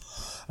valuable.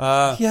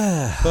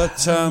 But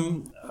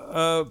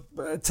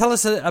tell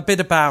us a bit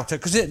about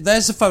it, because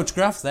there's a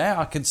photograph there.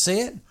 I can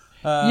see it.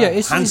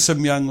 It's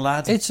handsome young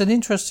lad. It's an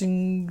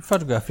interesting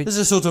photograph. There's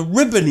a sort of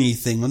ribbony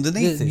thing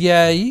underneath it.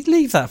 Yeah, you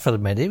leave that for a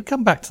minute. We'll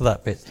come back to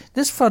that bit.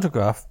 This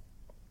photograph.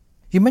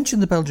 You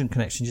mentioned the Belgian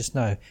connection just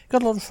now.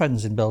 Got a lot of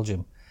friends in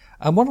Belgium.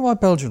 And one of my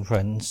Belgian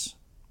friends,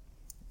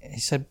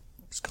 he said,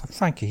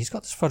 Frankie, he's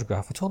got this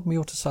photograph. I told him he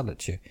ought to sell it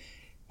to you.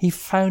 He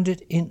found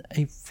it in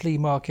a flea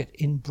market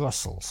in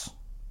Brussels.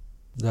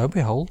 Lo and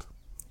behold,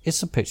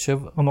 it's a picture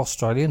of an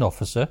Australian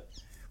officer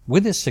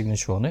with his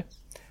signature on it.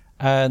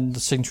 And the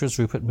signature is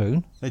Rupert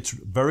Moon. It's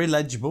very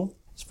legible.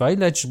 It's very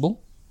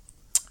legible.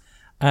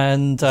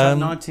 And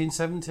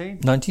 1917?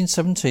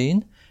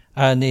 1917.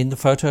 And in the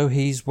photo,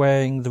 he's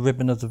wearing the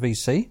ribbon of the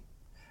VC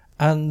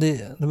and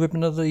the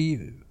ribbon of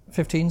the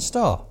 15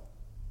 Star.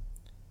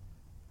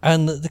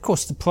 And, of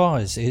course, the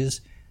prize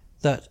is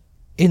that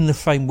in the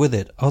frame with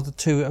it are the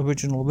 2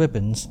 original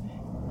ribbons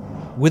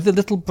with the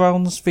little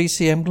bronze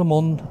VC emblem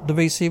on the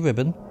VC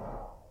ribbon.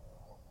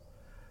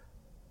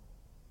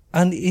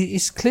 And it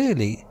is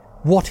clearly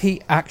what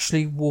he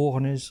actually wore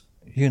on his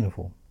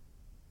uniform.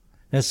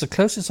 Now, it's the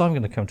closest I'm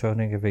going to come to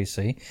owning a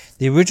VC.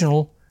 The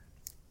original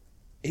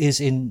is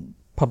in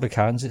public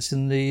hands. It's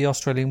in the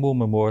Australian War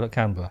Memorial at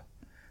Canberra.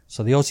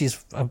 So the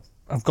Aussies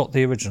have got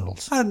the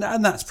originals. And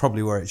that's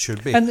probably where it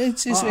should be. And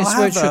it's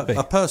where it should be.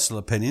 A personal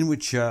opinion,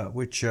 which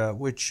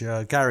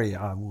Gary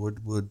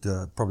would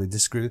probably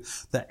disagree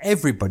with, that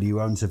everybody who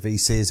owns a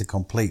VC is a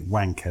complete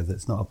wanker.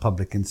 That's not a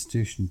public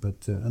institution,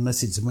 but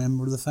unless it's a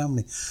member of the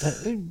family.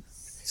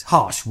 It's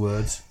harsh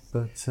words,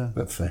 but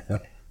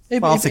fair.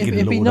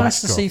 It'd be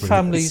nice to see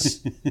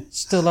families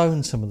still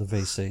own some of the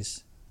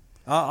VCs.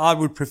 I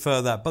would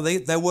prefer that,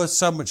 but there was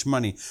so much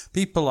money.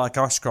 People like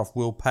Ashcroft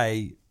will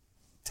pay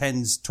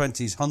tens,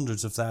 20s,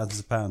 hundreds of thousands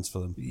of pounds for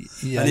them.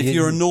 Yeah, and if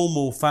you're a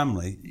normal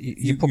family...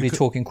 You're probably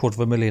talking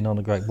 £250,000 on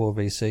a Great War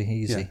VC,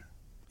 easy. Yeah.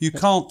 You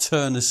can't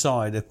turn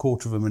aside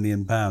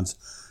 £250,000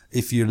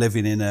 if you're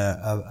living in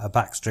a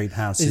backstreet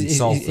house in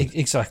Salford.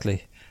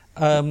 Exactly.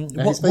 His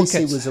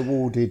VC was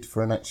awarded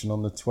for an action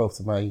on the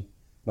 12th of May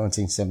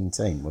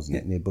 1917, wasn't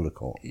it, near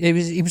Bullecourt?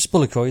 He was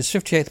Bullecourt. He was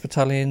 58th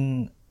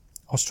Battalion,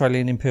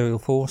 Australian Imperial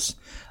Force.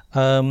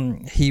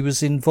 He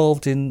was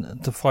involved in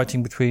the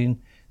fighting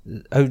between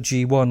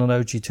OG1 and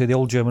OG2, the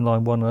Old German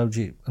Line 1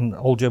 and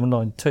Old German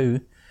Line 2.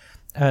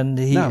 And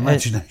no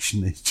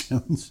imagination, these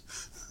Jones.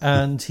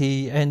 And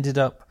he ended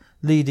up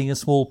leading a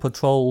small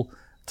patrol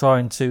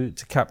trying to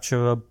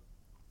capture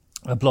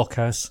a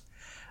blockhouse.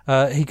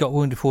 He got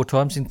wounded 4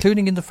 times,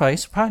 including in the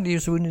face. Apparently he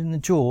was wounded in the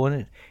jaw,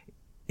 and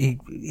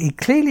he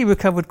clearly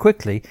recovered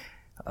quickly.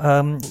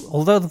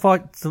 Although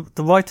the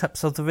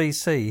write-ups of the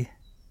VC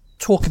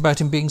talk about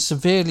him being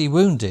severely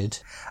wounded,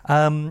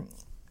 and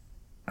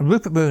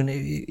Rupert Moon,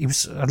 he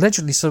was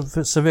allegedly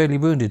severely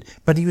wounded,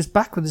 but he was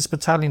back with his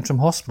battalion from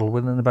hospital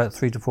within about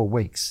 3 to 4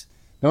 weeks.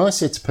 Now, I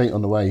said to Pete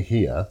on the way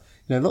here,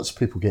 lots of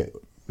people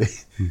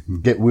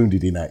get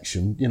wounded in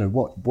action.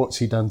 What's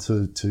he done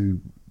to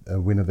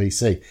win a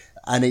VC?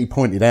 And he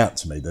pointed out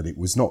to me that it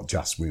was not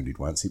just wounded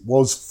once; it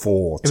was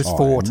 4 times. It was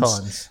 4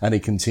 times, and he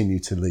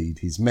continued to lead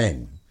his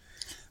men.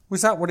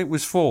 Was that what it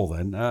was for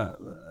then?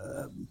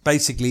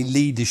 Basically,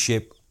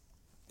 leadership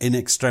in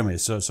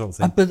extremis, sort of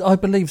thing. I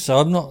believe so.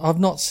 I've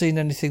not seen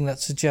anything that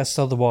suggests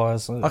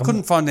otherwise. I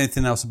couldn't find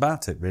anything else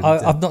about it, really.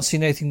 I've not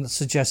seen anything that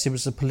suggests it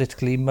was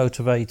politically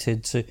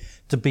motivated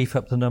to beef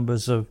up the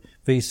numbers of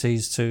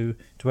VCs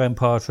to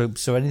Empire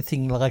troops or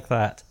anything like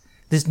that.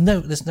 There's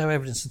no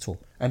evidence at all.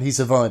 And he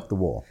survived the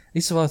war. He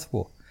survived the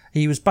war.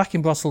 He was back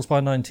in Brussels by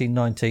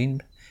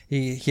 1919.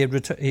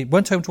 He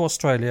went home to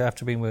Australia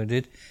after being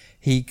wounded.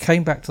 He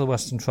came back to the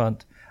Western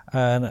Front,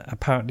 and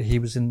apparently he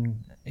was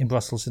in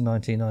Brussels in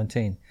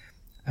 1919.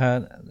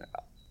 And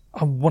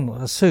one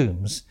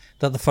assumes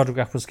that the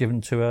photograph was given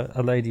to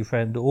a lady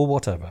friend or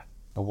whatever.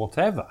 Or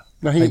whatever.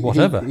 No,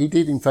 he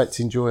did in fact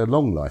enjoy a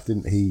long life,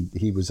 didn't he?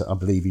 He was, I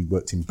believe, he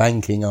worked in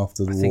banking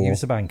after the war. I think he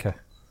was a banker.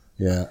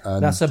 Yeah,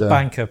 and that's a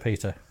banker,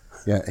 Peter.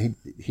 Yeah,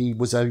 he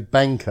was a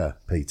banker,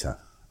 Peter.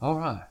 All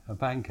right, a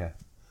banker.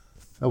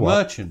 A what?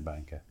 Merchant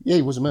banker. Yeah,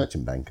 he was a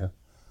merchant banker.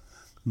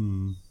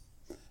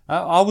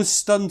 I was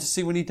stunned to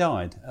see when he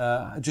died,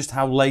 just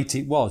how late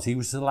it was. He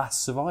was the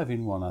last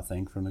surviving one, I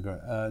think, from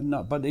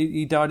the but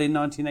he died in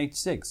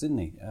 1986, didn't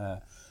he?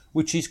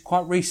 Which is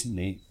quite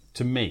recently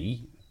to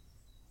me.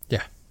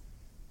 Yeah,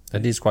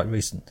 that is quite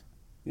recent.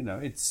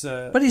 It's.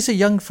 But he's a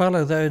young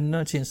fellow there in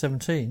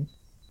 1917.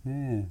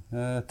 Yeah,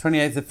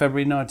 28th of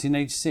February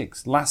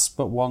 1986, last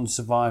but one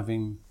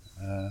surviving.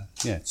 And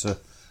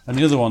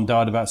the other one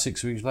died about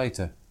 6 weeks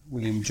later.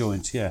 William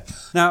Joint, yeah.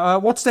 Now,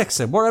 what's next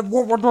then? Now, I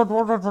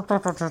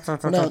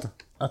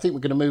think we're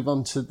going to move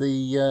on to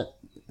the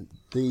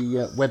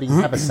webbing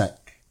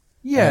haversack.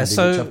 Yeah, which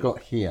I've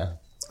got here.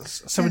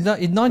 So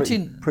in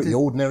 19... Pretty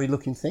ordinary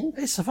looking thing.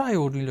 It's a very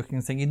ordinary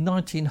looking thing. In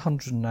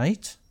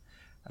 1908,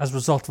 as a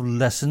result of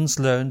lessons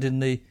learned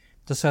in the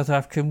South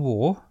African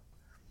War,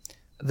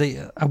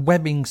 a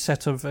webbing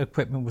set of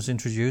equipment was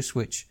introduced,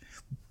 which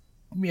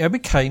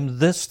became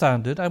the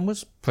standard and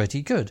was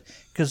pretty good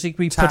because we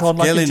put on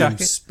like Gillingham a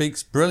jacket.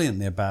 Speaks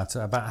brilliantly about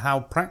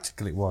how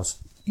practical it was.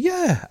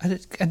 Yeah,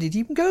 and it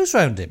even goes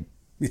round him.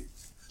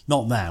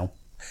 Not now.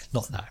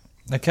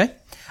 Okay,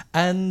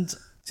 and do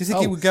you think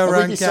he would go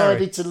around? We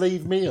decided to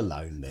leave me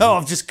alone then. Oh,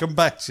 I've just come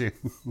back to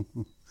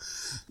you.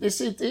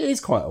 It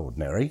is quite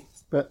ordinary,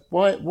 but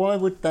why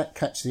would that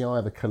catch the eye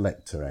of a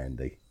collector,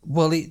 Andy?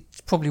 Well, it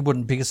probably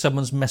wouldn't because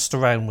someone's messed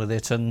around with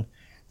it and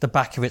the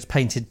back of it's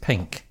painted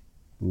pink.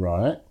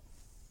 Right.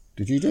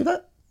 Did you do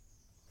that?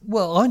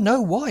 Well, I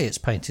know why it's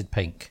painted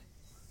pink.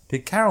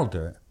 Did Carol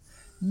do it?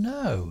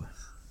 No.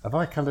 Have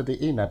I coloured it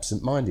in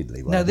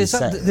absent-mindedly? No,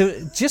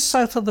 just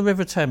south of the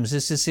River Thames,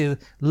 there's this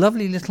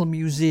lovely little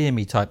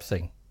museum-y type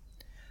thing.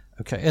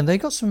 Okay, and they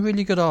got some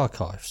really good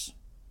archives.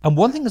 And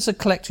one thing as a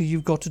collector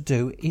you've got to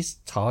do is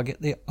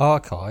target the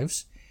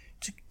archives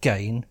to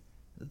gain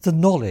the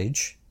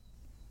knowledge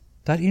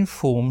that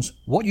informs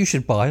what you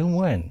should buy and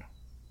when.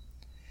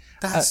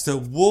 That's the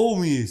War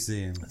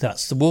Museum.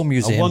 That's the War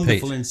Museum, A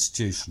wonderful Pete.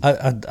 institution.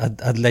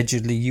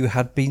 Allegedly, you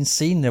had been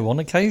seen there on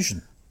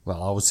occasion.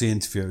 Well, I was the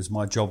interviewer. It was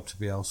my job to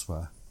be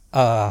elsewhere.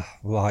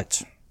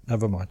 Right.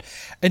 Never mind.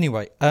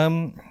 Anyway,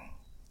 in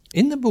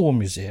the War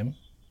Museum,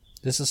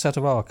 there's a set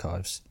of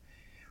archives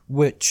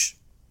which,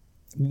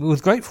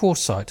 with great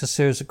foresight, a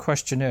series of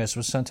questionnaires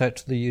was sent out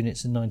to the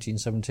units in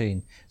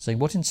 1917 saying,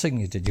 what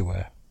insignia did you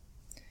wear?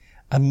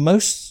 And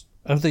most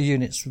of the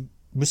units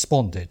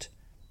responded,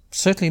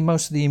 certainly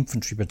most of the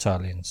infantry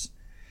battalions.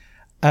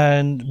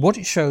 And what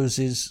it shows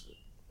is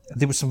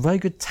there was some very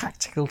good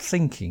tactical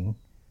thinking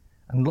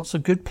and lots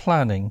of good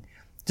planning,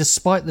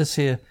 despite this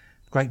here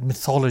great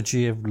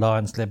mythology of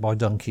lions led by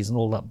donkeys and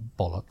all that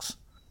bollocks.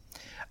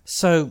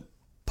 So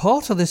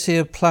part of this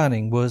here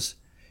planning was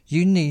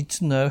you need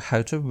to know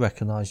how to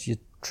recognise your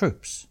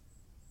troops.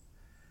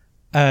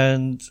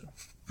 And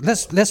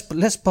let's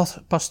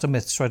bust a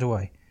myth straight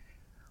away.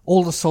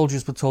 All the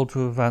soldiers were told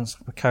to advance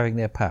carrying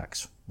their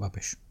packs.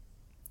 Rubbish.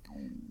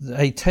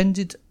 They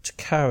tended to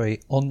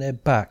carry on their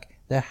back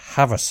their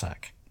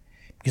haversack,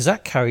 because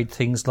that carried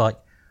things like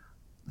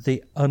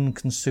the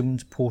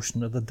unconsumed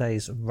portion of the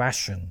day's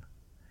ration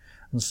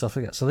and stuff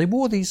like that. So they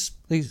wore these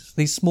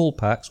small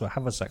packs or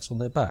haversacks on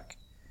their back.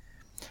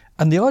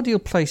 And the ideal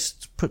place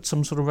to put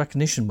some sort of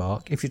recognition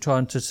mark, if you're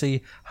trying to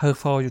see how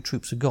far your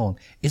troops have gone,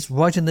 is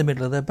right in the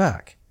middle of their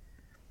back.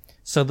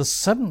 So the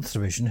 7th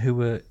Division, who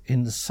were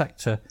in the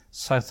sector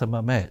south of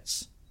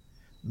Mametz,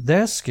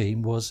 their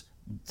scheme was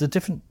the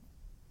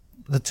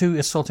two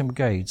assaulting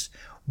brigades.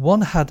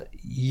 One had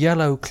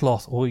yellow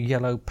cloth or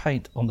yellow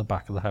paint on the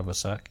back of the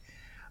haversack,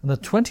 and the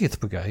 20th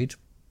Brigade,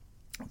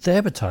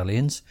 their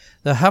battalions,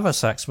 their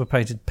haversacks were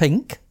painted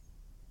pink,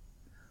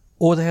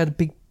 or they had a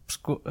big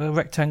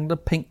rectangular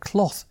pink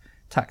cloth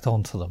tacked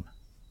onto them.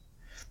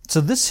 So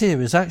this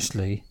here is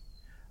actually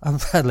a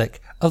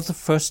relic of the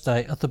first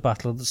day of the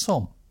Battle of the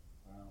Somme.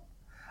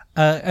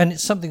 And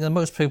it's something that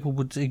most people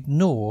would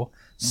ignore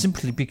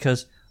simply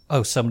because,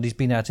 somebody's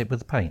been at it with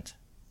the paint.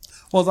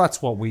 Well,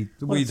 that's what we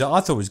I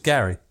thought it was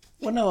Gary.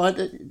 Well, no,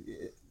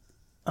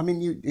 I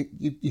mean,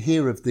 you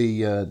hear of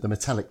the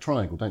metallic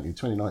triangle, don't you?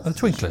 29th. The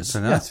Twinklers.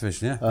 29th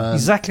Division, yeah.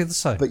 Exactly the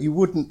same. But you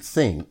wouldn't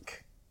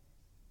think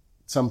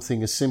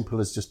something as simple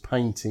as just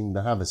painting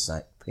the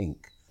haversack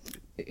pink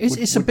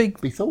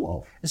would be thought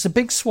of. It's a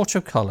big swatch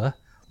of colour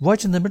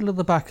right in the middle of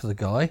the back of the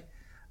guy,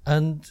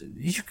 and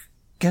you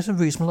get a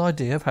reasonable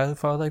idea of how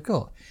far they've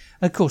got.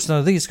 And of course,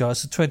 now these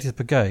guys, the 20th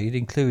Brigade,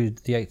 included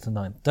the 8th and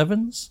 9th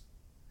Devons.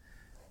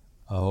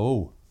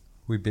 Oh,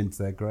 we've been to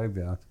their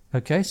graveyard.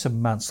 Okay, so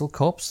Mansell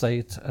Copse, they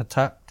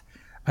attacked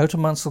out of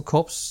Mansell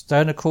Copse,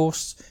 down a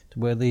course to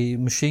where the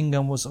machine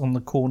gun was on the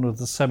corner of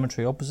the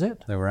cemetery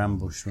opposite. They were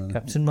ambushed, weren't they?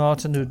 Captain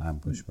Martin,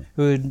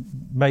 who had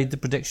made the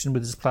prediction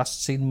with his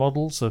plasticine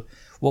models of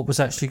what was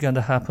actually going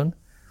to happen.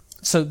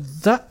 So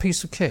that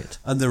piece of kit...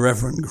 And the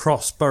Reverend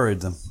Cross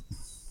buried them.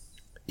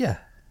 Yeah,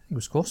 he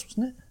was Cross,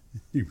 wasn't it?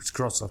 He was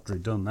Cross after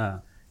he'd done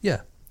that.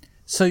 Yeah.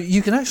 So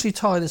you can actually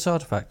tie this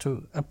artefact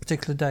to a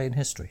particular day in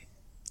history.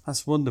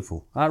 That's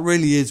wonderful. That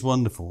really is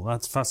wonderful.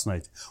 That's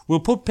fascinating. We'll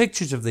put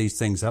pictures of these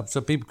things up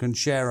so people can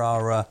share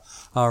our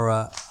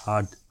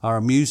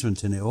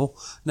amusement in it all.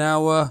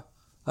 Now,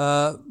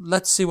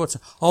 let's see what's...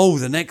 Oh,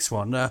 the next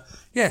one.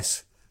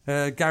 Yes,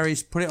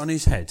 Gary's put it on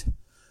his head.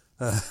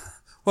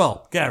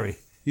 Well, Gary,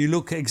 you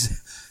look...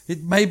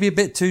 It may be a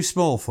bit too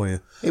small for you.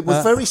 It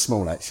was very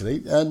small,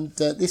 actually, and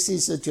this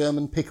is a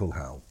German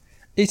Pickelhaube.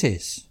 It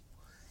is.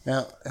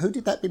 Now, who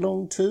did that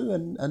belong to,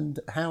 and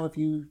how have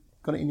you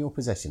got it in your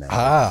possession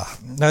now?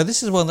 Now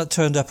this is one that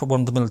turned up at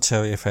one of the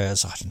military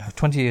affairs,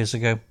 20 years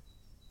ago.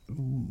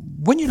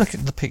 When you look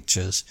at the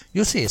pictures,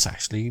 you'll see it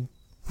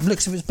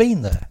looks as if it's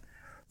been there.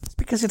 It's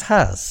because it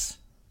has.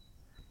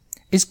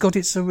 It's got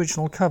its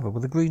original cover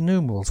with the green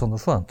numerals on the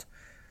front.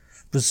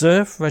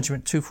 Reserve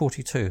Regiment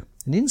 242.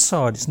 And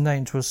inside it's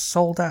named to a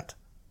Soldat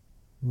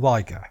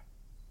Rieger.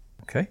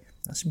 Okay,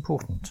 that's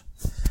important.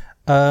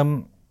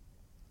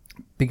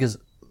 Because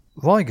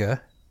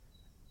Rieger,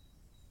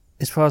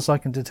 as far as I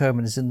can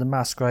determine, is in the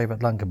mass grave at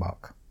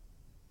Langemarck.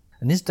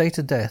 And his date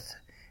of death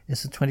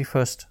is the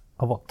 21st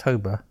of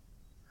October,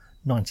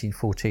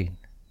 1914.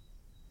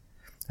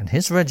 And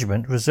his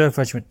regiment, Reserve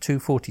Regiment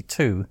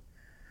 242,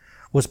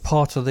 was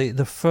part of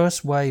the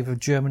first wave of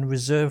German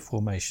reserve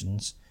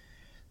formations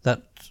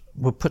that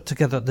were put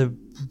together at the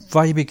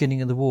very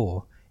beginning of the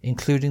war,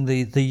 including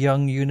the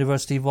young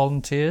university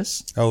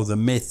volunteers. Oh, the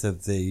myth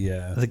of the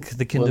Well,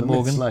 Kinder the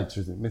Morgan. myth's later,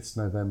 isn't it? Myth's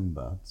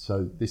November.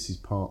 So this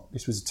is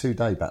this was a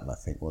 2-day battle, I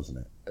think, wasn't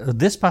it?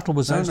 This battle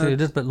was actually a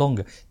little bit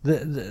longer.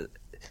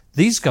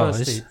 These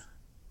guys...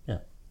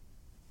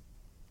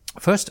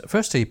 First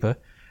Ypres,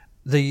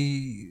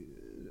 the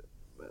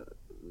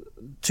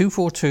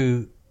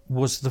 242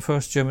 was the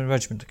first German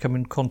regiment to come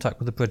in contact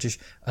with the British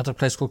at a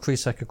place called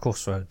Kriesecker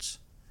Crossroads.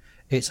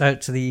 It's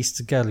out to the east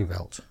of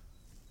Gelliveld.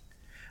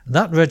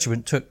 That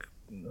regiment took,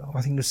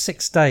 I think it was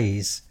 6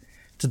 days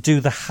to do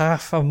the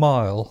half a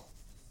mile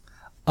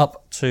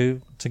up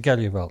to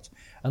Gelliveld.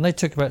 And they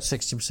took about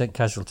 60%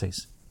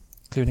 casualties,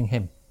 including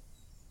him.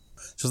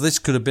 So this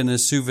could have been a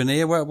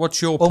souvenir.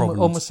 What's your problem?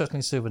 Almost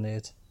certainly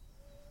souvenired.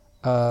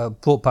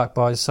 Brought back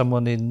by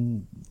someone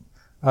in,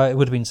 it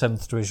would have been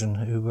 7th Division,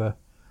 who were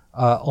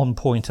on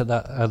point at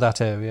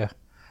that area.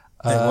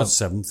 It was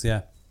 7th,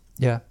 yeah.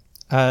 Yeah.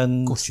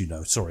 And of course you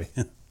know, sorry.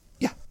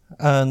 Yeah.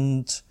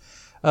 And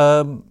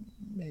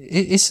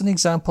it's an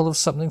example of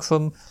something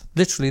from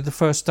literally the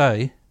first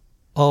day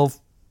of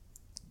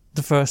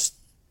the first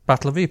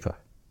Battle of Ypres.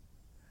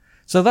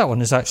 So that one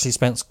has actually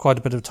spent quite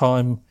a bit of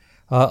time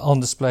on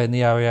display in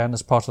the Ariane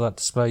as part of that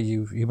display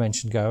you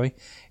mentioned, Gary.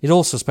 It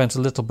also spent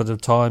a little bit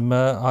of time,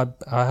 I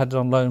had it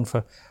on loan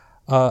for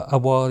a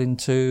while in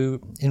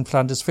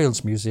Flanders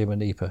Fields Museum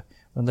in Ypres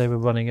when they were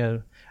running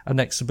an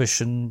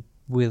exhibition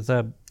with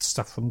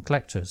stuff from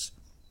collectors.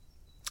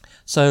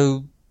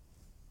 So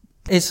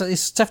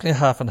it's definitely a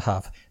half and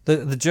half.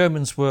 The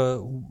Germans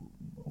were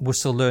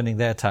still learning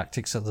their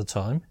tactics at the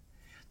time.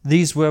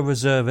 These were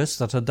reservists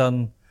that had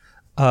done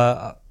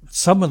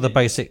some of the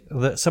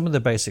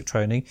basic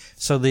training.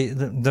 So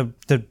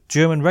the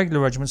German regular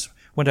regiments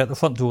went out the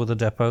front door of the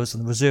depots,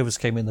 and the reservists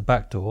came in the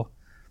back door,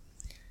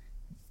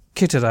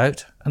 kitted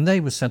out, and they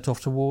were sent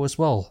off to war as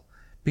well.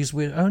 Because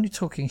we're only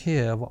talking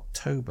here of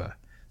October,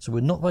 so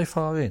we're not very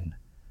far in.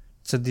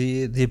 So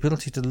the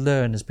ability to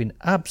learn has been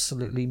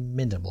absolutely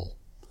minimal.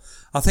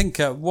 I think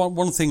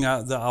one thing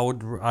that I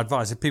would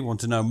advise if people want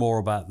to know more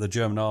about the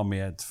German army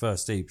at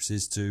First Ypres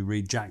is to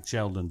read Jack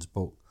Sheldon's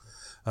book,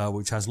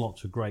 which has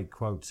lots of great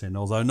quotes in,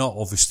 although not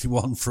obviously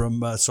one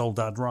from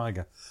Soldat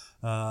Reiger.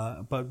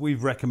 But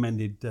we've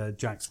recommended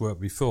Jack's work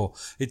before.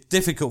 It's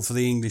difficult for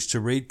the English to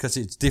read because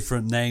it's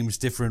different names,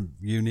 different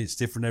units,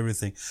 different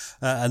everything.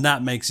 And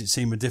that makes it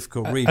seem a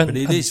difficult read. But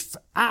it is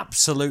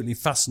absolutely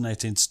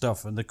fascinating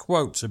stuff. And the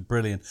quotes are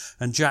brilliant.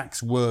 And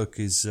Jack's work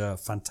is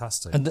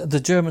fantastic. And the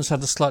Germans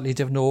had a slightly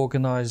different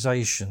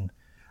organisation.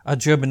 A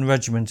German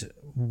regiment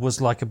was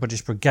like a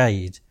British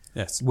brigade.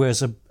 Yes.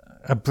 Whereas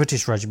a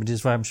British regiment is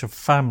very much a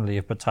family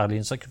of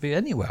battalions that could be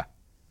anywhere.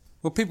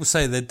 Well, people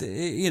say that,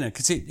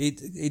 because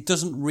it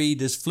doesn't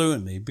read as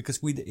fluently because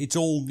it's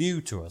all new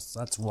to us.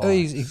 That's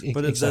why.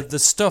 But exactly. the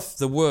stuff,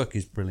 the work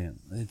is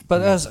brilliant.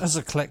 But as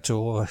a collector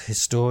or a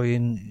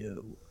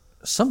historian,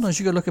 sometimes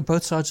you've got to look at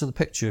both sides of the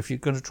picture if you're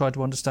going to try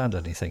to understand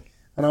anything.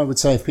 And I would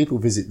say if people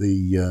visit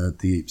the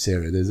Ypres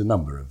area, there's a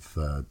number of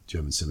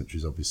German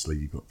cemeteries. Obviously,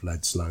 you've got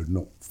Vladslov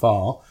not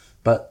far,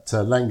 but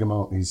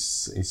Langemarck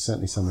is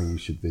certainly something you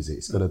should visit.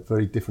 It's got a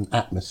very different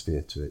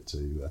atmosphere to it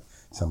to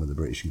some of the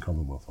British and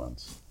Commonwealth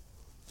ones.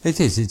 It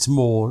is. It's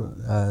more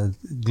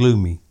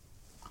gloomy.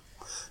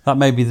 That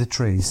may be the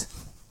trees.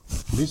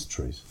 It is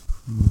trees.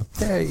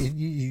 Yeah,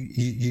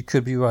 you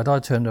could be right. I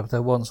turned up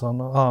there once on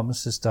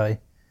Armistice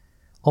Day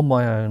on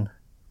my own,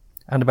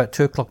 and about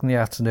 2:00 in the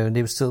afternoon,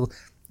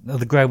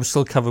 the ground was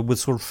still covered with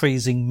sort of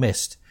freezing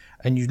mist,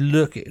 and you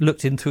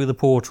looked in through the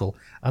portal,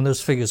 and those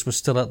figures were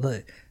still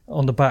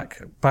on the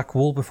back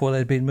wall before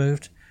they'd been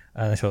moved.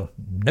 And I thought,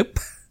 nope,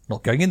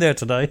 not going in there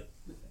today.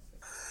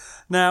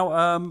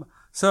 Now,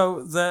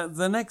 so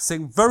the next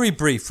thing, very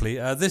briefly,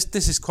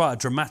 this is quite a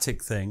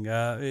dramatic thing.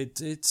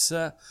 It's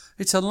a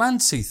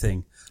Lancy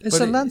thing. It's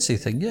a Lancy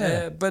thing,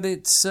 yeah. But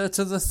it's to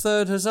the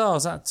 3rd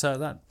Hussars.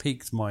 That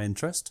piqued my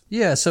interest.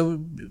 Yeah.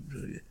 So,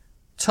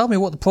 tell me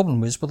what the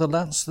problem is with the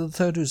Lance to the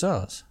 3rd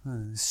Hussars.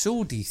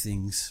 Swordy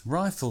things,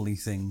 rifle-y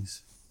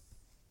things.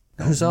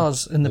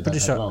 Hussars in the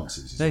British Army.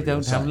 They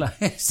don't have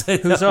lances.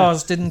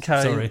 Hussars didn't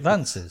carry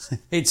lances.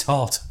 It's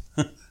hot.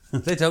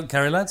 They don't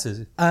carry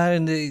lances.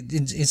 And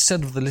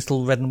instead of the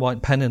little red and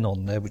white pennon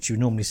on there, which you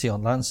normally see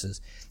on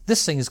lances,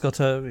 this thing has got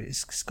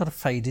a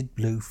faded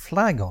blue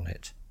flag on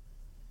it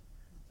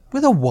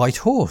with a white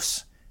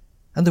horse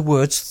and the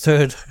words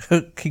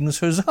 3rd King's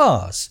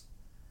Hussars.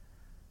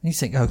 And you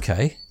think,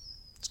 okay,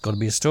 it's got to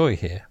be a story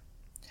here.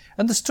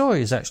 And the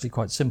story is actually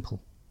quite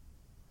simple.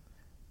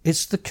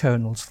 It's the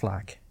Colonel's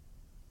flag.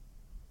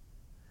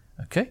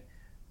 Okay?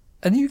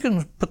 And you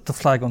can put the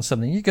flag on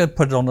something. You can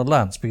put it on a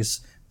lance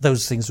because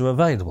those things are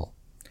available.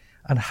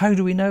 And how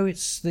do we know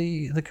it's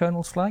the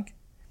Colonel's flag?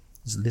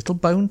 There's a little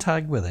bone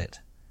tag with it,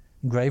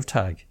 engraved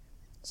tag.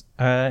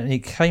 And it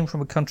came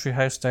from a country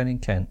house down in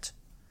Kent.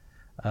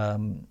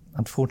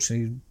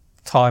 Unfortunately,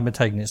 time had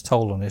taken its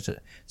toll on it,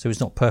 so it's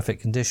not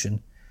perfect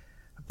condition.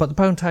 But the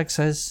bone tag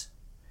says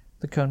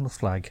the Colonel's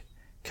flag,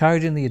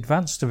 carried in the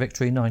advance to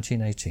victory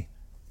 1918.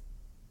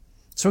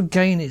 So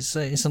again, it's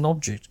an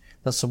object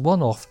that's a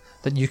one-off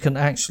that you can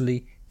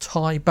actually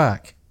tie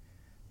back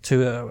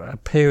to a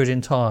period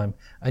in time,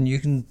 and you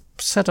can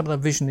set up that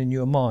vision in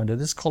your mind of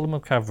this column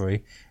of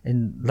cavalry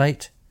in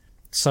late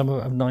summer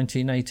of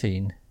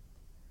 1918,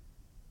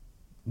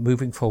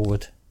 moving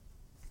forward,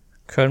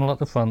 Colonel at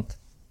the front,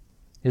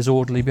 his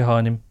orderly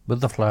behind him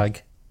with the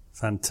flag.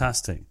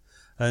 Fantastic.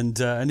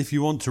 And if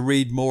you want to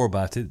read more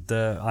about it,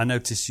 I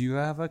notice you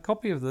have a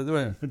copy of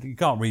you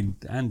can't read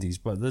Andy's,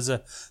 but there's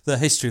the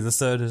history of the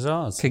 3rd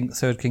Hussars.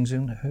 3rd King's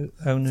Own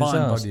Hussars.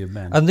 Fine body of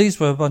men. And these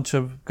were a bunch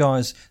of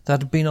guys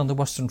that had been on the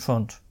Western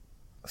Front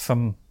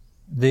from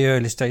the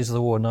earliest days of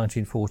the war in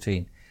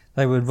 1914.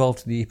 They were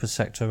involved in the Ypres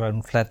sector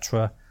around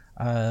Fletcher,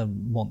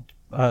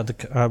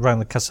 around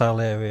the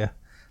Casale area.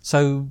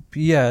 So,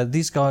 yeah,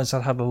 these guys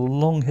had a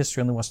long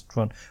history on the Western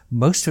Front,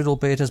 most of it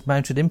albeit as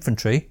mounted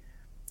infantry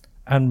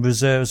and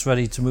reserves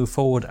ready to move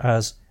forward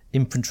as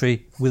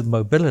infantry with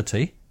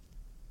mobility.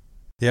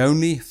 The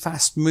only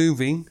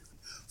fast-moving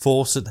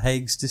force at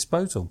Haig's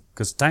disposal,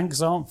 because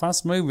tanks aren't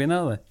fast-moving,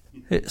 are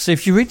they? So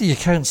if you read the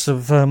accounts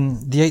of the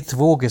 8th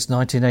of August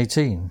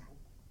 1918,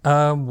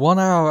 1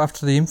 hour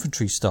after the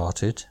infantry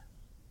started,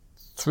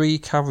 3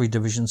 cavalry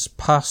divisions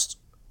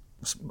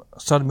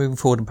started moving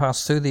forward and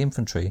passed through the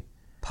infantry,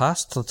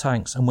 past the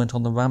tanks and went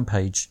on the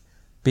rampage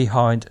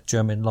behind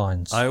German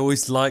lines. I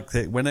always like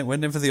that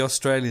whenever the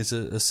Australians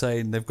are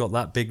saying they've got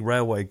that big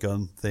railway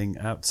gun thing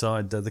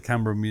outside the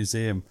Canberra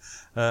Museum,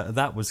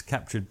 that was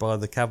captured by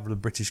the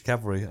British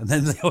cavalry, and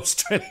then the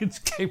Australians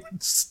came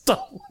and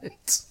stole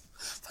it.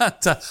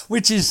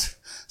 Which is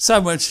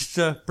so much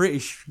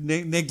British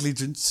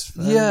negligence.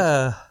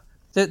 Yeah.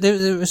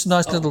 There's a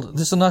nice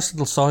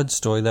little side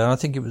story there. I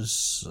think it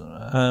was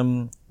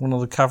one of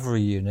the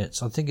cavalry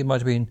units. I think it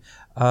might have been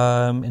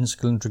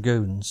Inniskilling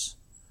Dragoons.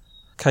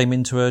 Came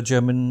into a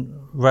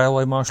German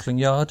railway marshalling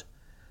yard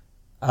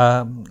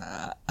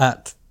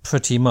at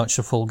pretty much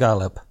a full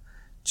gallop,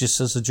 just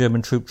as the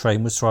German troop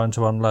train was trying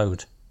to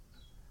unload.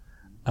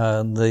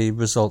 And the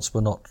results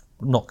were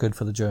not good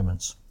for the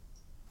Germans.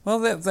 Well,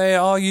 they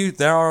are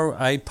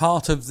a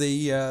part of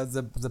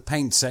the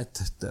paint set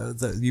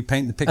that you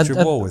paint the picture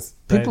of war with.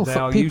 People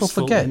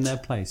useful forget in their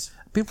place.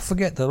 People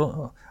forget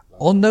that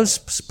on those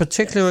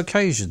particular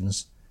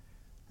occasions,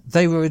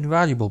 they were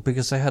invaluable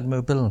because they had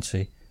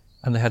mobility,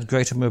 and they had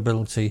greater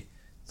mobility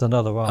than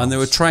other arms. And they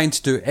were trained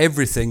to do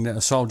everything that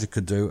a soldier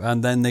could do,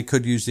 and then they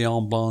could use the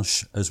arme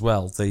blanche as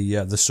well,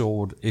 the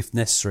sword if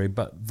necessary,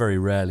 but very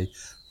rarely.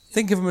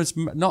 Think of them as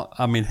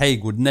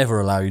Haig would never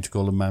allow you to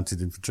call them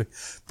mounted infantry,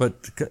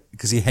 but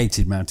because he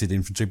hated mounted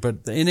infantry.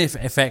 But in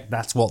effect,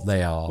 that's what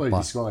they are. Well, he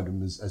described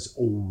them as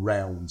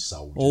all-round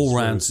soldiers.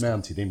 All-round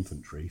mounted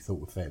infantry, he thought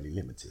were fairly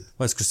limited.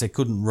 Well, it's because they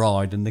couldn't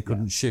ride and they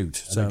couldn't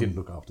shoot, and they didn't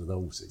look after the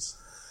horses.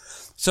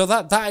 So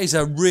that is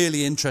a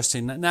really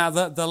interesting. Now,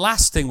 the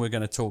last thing we're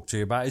going to talk to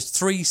you about is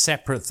 3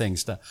 separate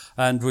things,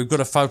 and we've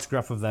got a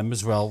photograph of them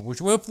as well, which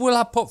we'll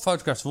have put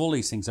photographs of all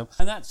these things up,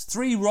 and that's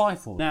 3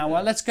 rifles.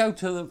 Now, let's go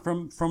to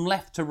from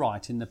left to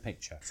right in the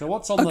picture. So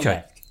what's on the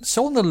left?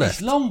 So on the left,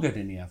 it's longer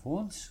than the other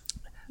ones.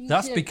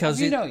 That's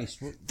because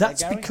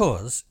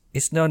because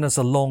it's known as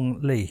a Long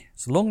Lee.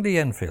 It's a Long Lee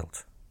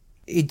Enfield.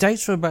 It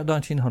dates from about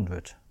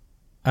 1900,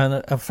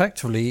 and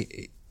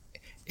effectively,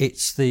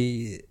 it's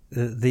the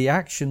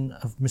action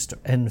of Mr.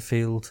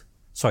 Enfield.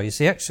 Sorry, it's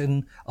the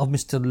action of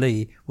Mr.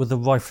 Lee with the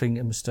rifling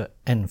of Mr.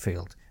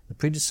 Enfield. The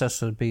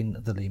predecessor had been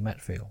the Lee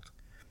Metfield.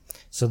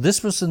 So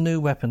this was the new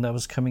weapon that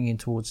was coming in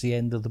towards the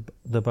end of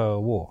the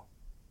Boer War.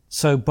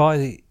 So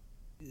by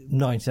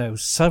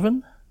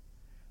 1907,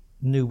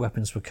 new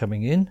weapons were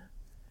coming in.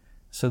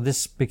 So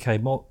this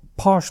became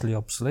partially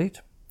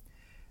obsolete.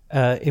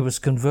 It was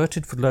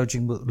converted for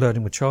loading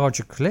with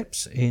charger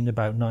clips in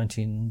about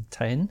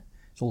 1910.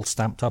 It's all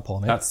stamped up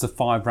on it. That's the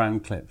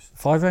 5-round clips.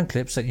 5-round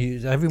clips that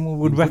everyone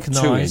would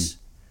recognise.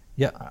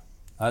 Yeah.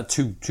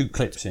 2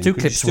 clips in. 2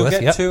 clips still worth.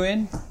 Get 2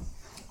 in.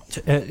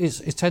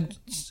 It's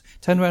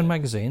 10-round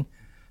magazine,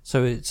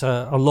 so it's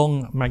a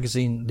long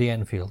magazine, the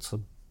Enfield.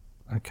 So,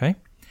 okay.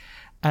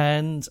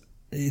 And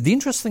the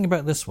interesting thing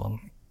about this one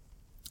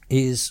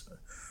is,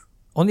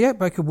 on the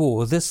outbreak of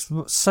war, this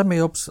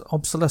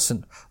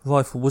semi-obsolescent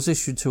rifle was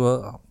issued to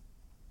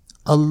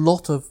a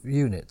lot of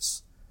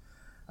units.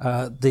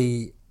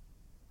 The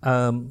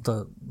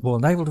Royal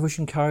Naval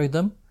Division carried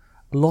them.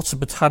 Lots of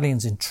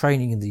battalions in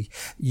training in the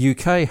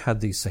UK had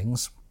these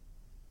things.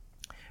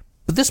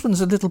 But this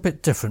one's a little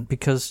bit different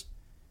because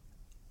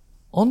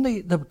on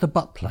the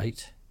butt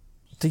plate,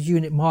 the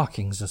unit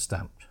markings are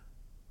stamped.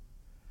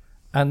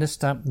 And they're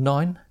stamped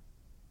 9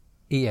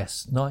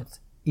 ES, 9th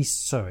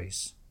East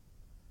Surreys.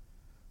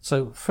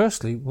 So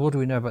firstly, what do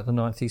we know about the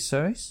 9th East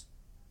Surreys?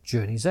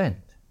 Journey's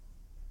End.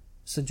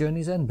 It's the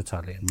Journey's End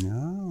Battalion.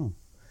 No.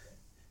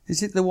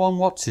 Is it the one,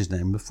 what's his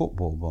name, the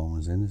football one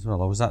was in as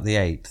well, or was that the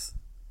 8th?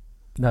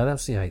 No,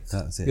 that's the 8th.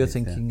 That's it. You're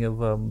thinking of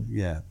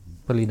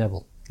Billy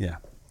Neville. Yeah.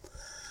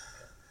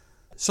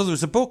 So there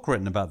was a book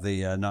written about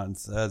the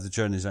 9th, the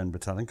Journey's End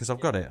Battalion, because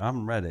I've got it. I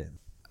haven't read it.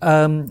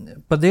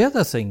 But the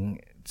other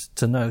thing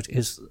to note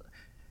is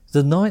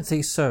the 9th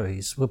East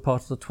Surreys were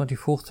part of the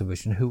 24th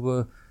Division, who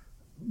were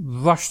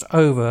rushed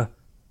over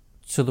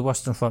to the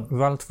Western Front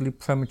relatively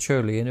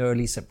prematurely in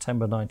early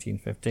September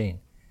 1915.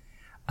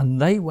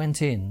 And they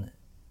went in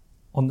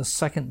on the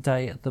second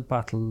day at the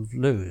Battle of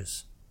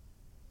Loos.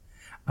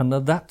 And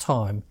at that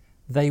time,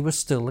 they were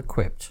still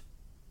equipped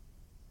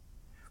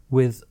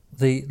with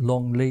the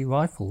Long Lee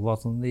rifle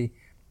rather than the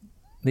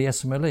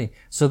SMLE.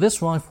 So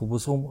this rifle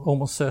was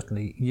almost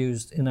certainly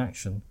used in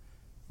action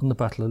on the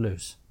Battle of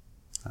Loos.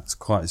 That's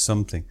quite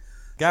something.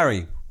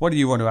 Gary, what do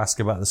you want to ask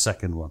about the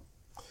second one?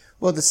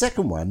 Well, the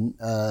second one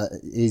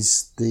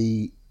is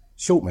the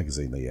short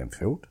magazine, the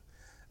Enfield,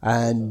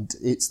 and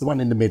it's the one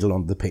in the middle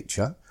on the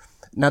picture.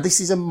 Now, this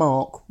is a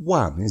Mark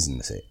 1,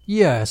 isn't it?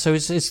 Yeah, so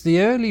it's the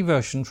early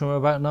version from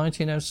about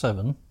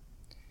 1907.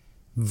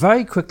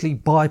 Very quickly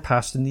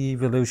bypassed in the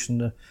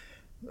evolution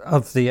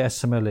of the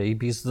SMLE,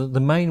 because the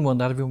main one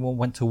that everyone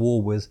went to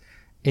war with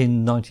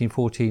in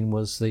 1914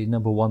 was the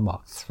number 1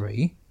 Mark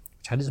III,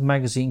 which had its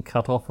magazine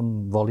cut off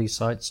and volley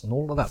sights and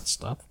all of that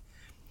stuff.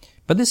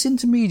 But this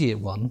intermediate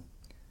one,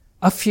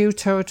 a few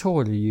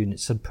territorial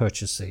units had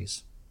purchased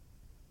these,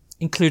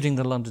 including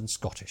the London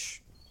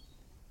Scottish,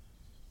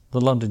 the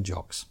London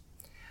Jocks.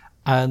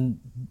 And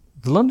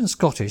the London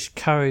Scottish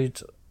carried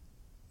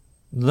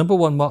the number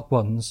 1 Mark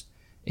 1s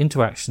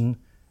into action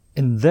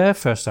in their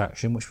first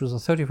action, which was the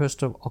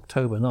 31st of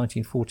October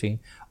 1914,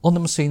 on the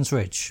Messines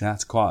Ridge.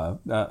 That's quite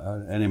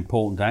an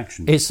important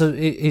action. It's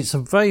a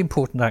very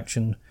important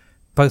action,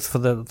 both for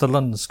the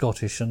London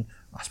Scottish and,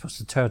 I suppose,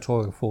 the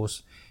territorial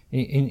force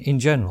in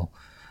general.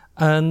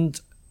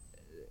 And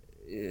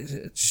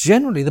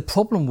generally, the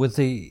problem with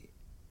the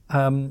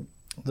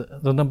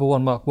number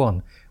 1 Mark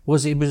 1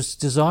 was it was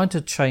designed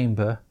to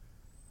chamber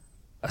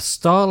a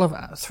style of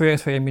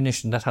 .303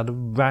 ammunition that had a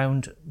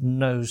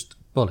round-nosed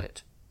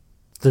bullet.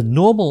 The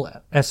normal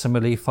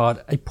SMLE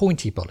fired a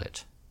pointy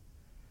bullet.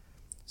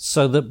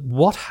 So that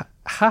what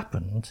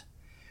happened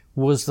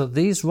was that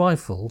these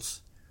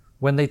rifles,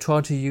 when they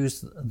tried to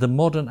use the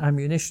modern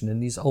ammunition in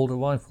these older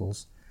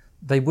rifles,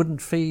 they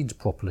wouldn't feed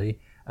properly,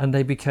 and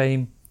they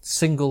became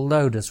single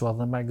loaders rather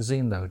than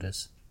magazine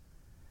loaders.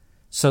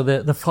 So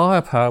the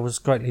firepower was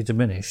greatly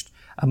diminished,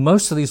 and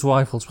most of these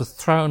rifles were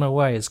thrown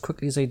away as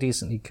quickly as they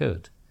decently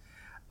could.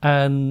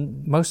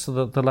 And most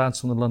of the lads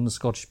from the London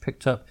Scottish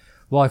picked up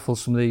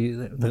rifles from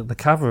the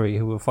cavalry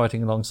who were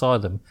fighting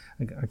alongside them,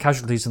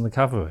 casualties in the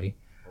cavalry,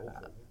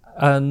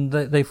 and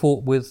they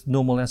fought with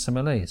normal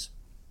SMLEs.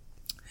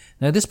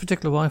 Now, this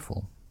particular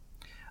rifle,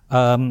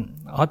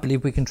 I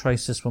believe we can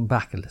trace this one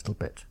back a little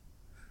bit.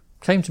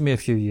 Came to me a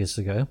few years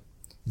ago.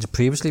 It had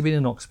previously been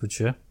in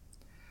Oxfordshire,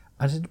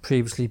 and it had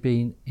previously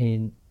been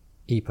in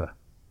Ypres.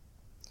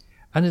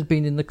 And it had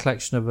been in the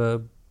collection of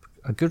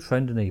a good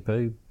friend in Ypres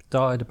who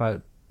died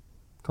about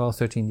 12,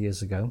 13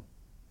 years ago.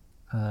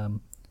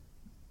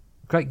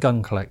 Great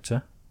gun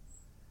collector.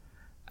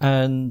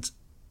 And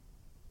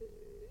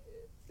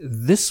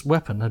this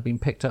weapon had been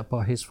picked up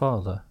by his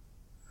father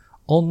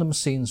on the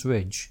Messines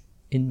Ridge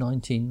in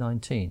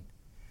 1919.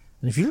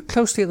 And if you look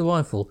closely at the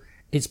rifle,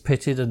 it's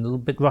pitted and a little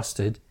bit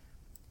rusted,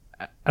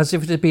 as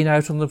if it had been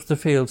out on the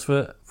fields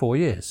for 5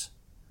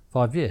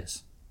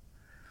 years.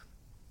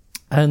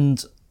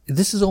 And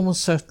this is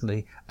almost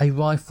certainly a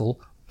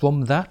rifle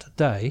from that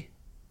day,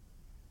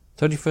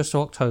 31st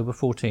of October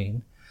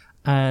 14,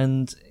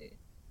 and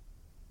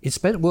it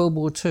spent World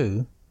War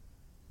II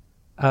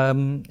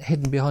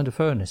hidden behind a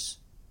furnace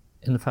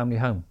in the family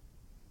home,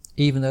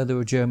 even though there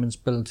were Germans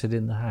billeted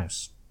in the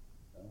house.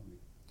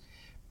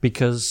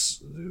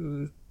 Because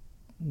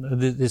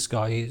this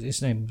guy,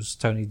 his name was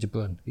Tony de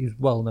Brun, he was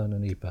well known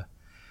in Ypres.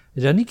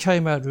 It only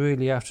came out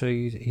really after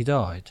he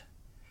died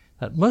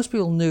that most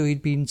people knew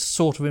he'd been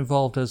sort of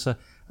involved as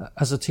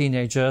a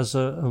teenager, as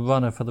a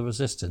runner for the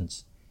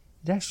resistance.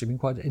 He'd actually been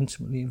quite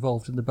intimately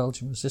involved in the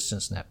Belgian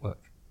resistance network.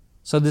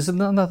 So there's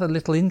another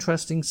little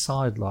interesting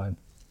sideline.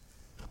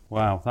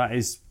 Wow, that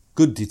is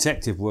good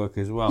detective work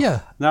as well.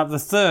 Yeah. Now the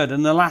third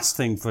and the last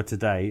thing for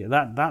today,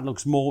 that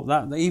looks more,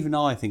 that even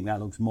I think that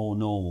looks more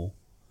normal.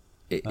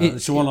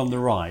 It's the one on the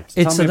right.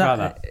 Tell me about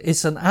that.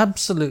 It's an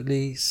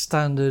absolutely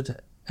standard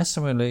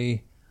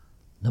SMLE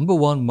number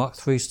 1 Mark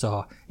III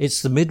star.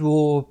 It's the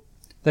mid-war.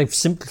 They've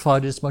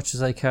simplified it as much as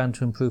they can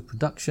to improve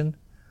production.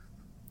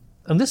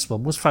 And this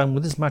one was found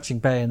with its matching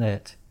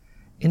bayonet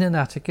in an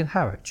attic in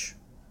Harwich.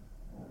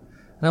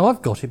 Now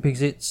I've got it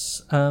because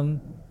it's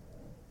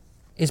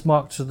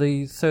marked to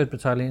the 3rd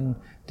Battalion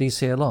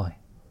DCLI.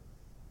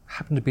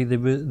 Happened to be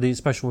the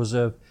Special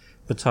Reserve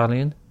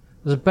Battalion.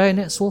 The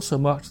bayonet's also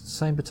marked to the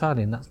same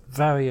battalion. That's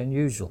very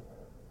unusual.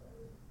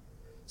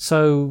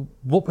 So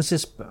what was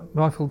this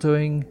rifle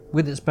doing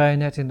with its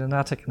bayonet in an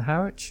attic in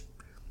Harwich?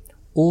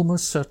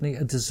 Almost certainly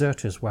a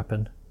deserter's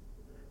weapon,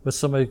 where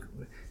somebody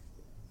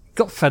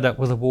got fed up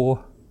with the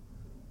war.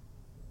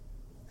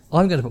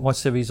 I'm going to put my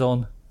civvies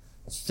on,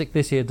 stick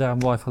this here damn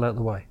rifle out of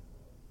the way.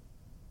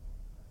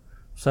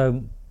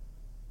 So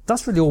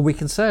that's really all we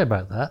can say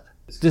about that.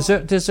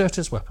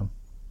 Deserter's weapon.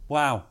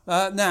 Wow.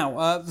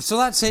 So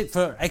that's it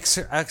for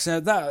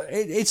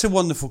it's a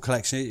wonderful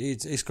collection.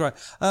 It's great.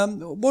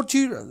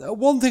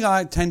 One thing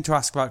I tend to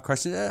ask about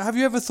questions, have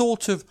you ever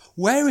thought of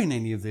wearing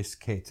any of this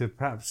kit, of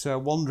perhaps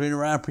wandering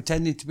around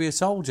pretending to be a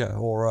soldier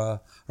or a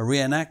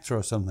reenactor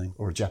or something?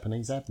 Or a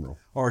Japanese admiral.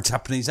 Or a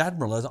Japanese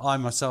admiral, as I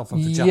myself am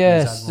a Japanese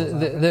admiral.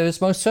 Yes, there is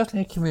most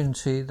certainly a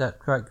community that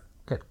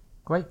get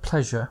great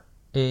pleasure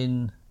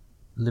in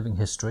living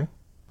history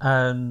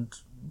and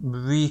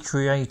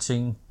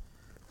recreating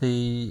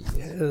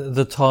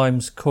the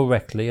times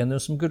correctly, and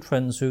there's some good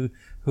friends who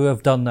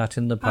have done that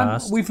in the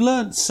past. And we've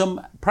learned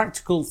some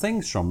practical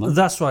things from them.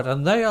 That's right,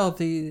 and they are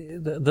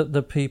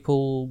the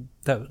people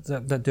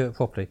that do it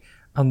properly.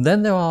 And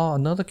then there are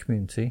another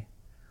community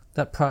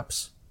that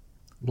perhaps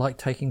like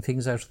taking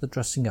things out of the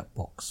dressing up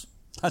box.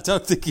 I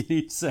don't think you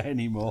need to say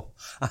any more.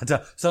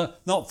 So,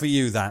 not for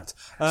you, that.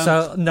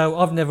 So, no,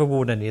 I've never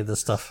worn any of the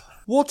stuff.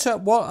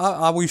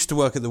 I used to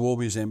work at the War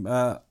Museum.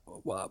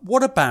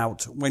 What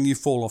about when you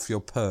fall off your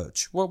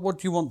perch? What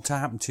do you want to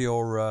happen to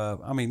your...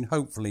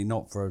 hopefully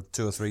not for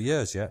 2 or 3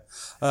 years yet.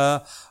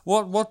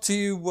 What do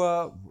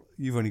you...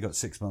 you've only got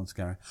 6 months,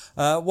 Gary.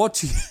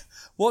 What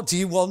do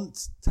you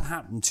want to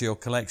happen to your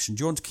collection?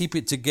 Do you want to keep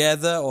it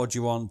together, or do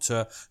you want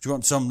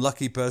some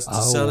lucky person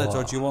to sell it,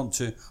 or do you want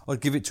to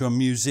give it to a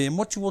museum?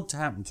 What do you want to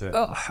happen to it?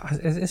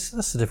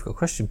 That's a difficult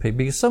question, Pete,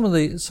 because some of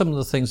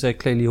the things there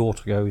clearly ought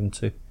to go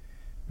into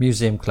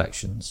museum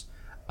collections.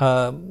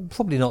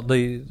 Probably not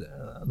the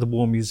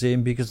War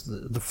Museum, because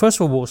the First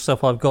World War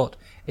stuff I've got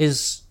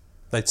is...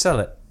 They'd sell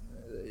it.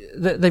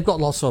 They've got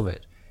lots of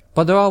it.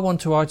 But there are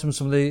 1-2 items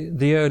from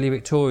the early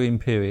Victorian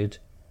period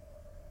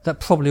that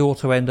probably ought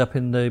to end up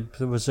in the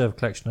reserve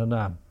collection of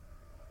NAM,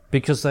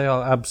 because they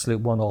are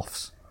absolute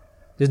one-offs.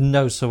 There's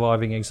no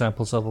surviving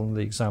examples other than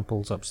the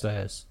examples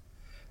upstairs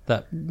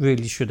that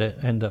really should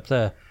end up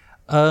there.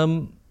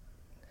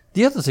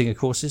 The other thing, of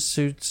course, is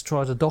to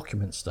try to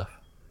document stuff.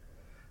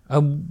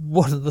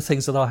 One of the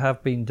things that I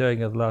have been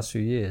doing over the last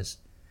few years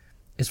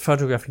is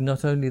photographing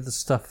not only the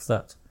stuff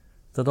that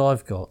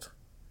I've got,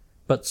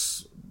 but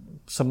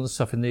some of the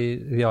stuff in the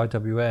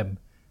IWM,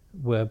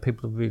 where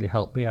people have really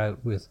helped me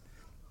out with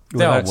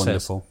they are access.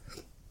 Wonderful.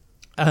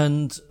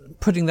 And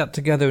putting that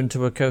together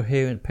into a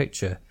coherent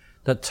picture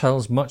that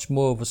tells much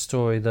more of a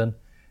story than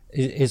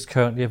is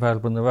currently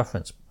available in the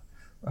reference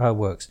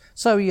works.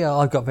 So yeah,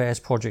 I've got various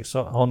projects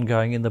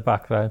ongoing in the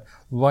background,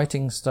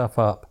 writing stuff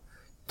up,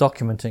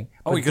 documenting.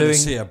 Are we going to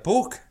see a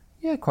book?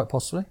 Yeah, quite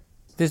possibly.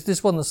 There's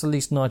this one that's at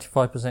least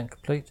 95%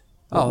 complete.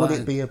 What would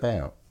it be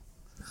about?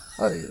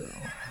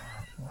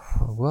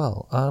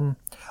 Well,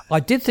 I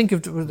did think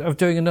of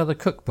doing another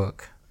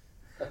cookbook,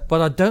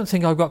 but I don't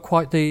think I've got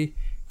quite the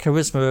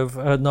charisma of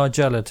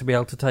Nigella to be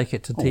able to take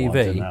it to TV.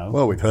 I don't know.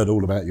 Well, we've heard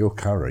all about your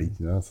curry.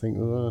 I think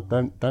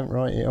don't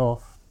write it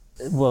off.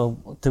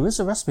 Well, there is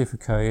a recipe for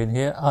curry in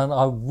here, and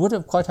I would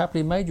have quite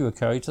happily made you a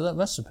curry to that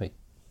recipe,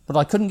 but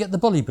I couldn't get the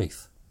bully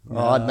beef.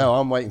 No,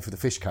 I'm waiting for the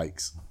fish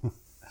cakes.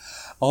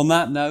 On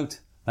that note,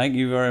 thank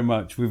you very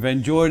much. We've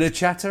enjoyed a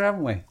chatter,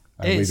 haven't we?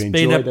 It's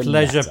been a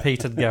pleasure,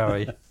 Pete and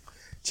Gary.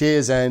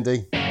 Cheers,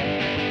 Andy.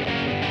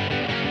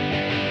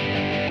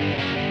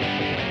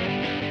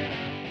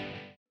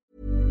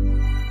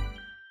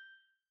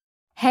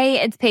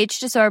 Hey, it's Paige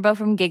DeSorbo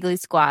from Giggly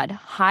Squad.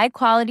 High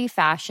quality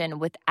fashion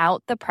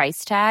without the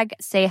price tag.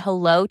 Say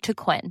hello to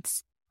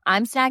Quince.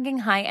 I'm snagging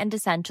high-end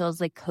essentials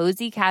like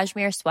cozy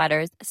cashmere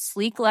sweaters,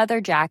 sleek leather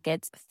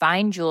jackets,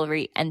 fine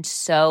jewelry, and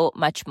so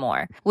much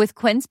more. With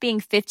Quince being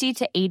 50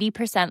 to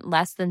 80%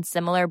 less than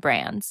similar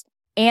brands.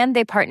 And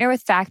they partner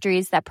with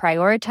factories that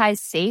prioritize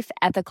safe,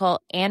 ethical,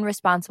 and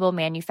responsible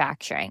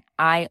manufacturing.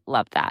 I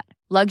love that.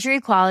 Luxury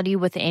quality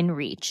within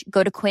reach.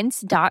 Go to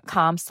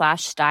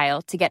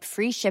quince.com/style to get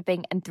free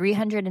shipping and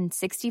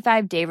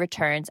 365-day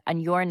returns on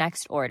your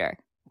next order.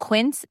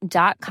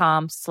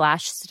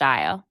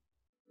 Quince.com/style.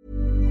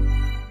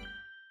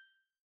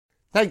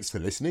 Thanks for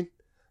listening.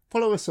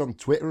 Follow us on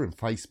Twitter and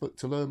Facebook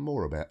to learn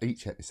more about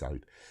each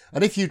episode.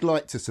 And if you'd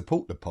like to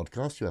support the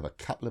podcast, you have a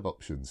couple of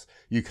options.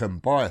 You can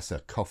buy us a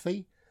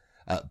coffee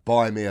at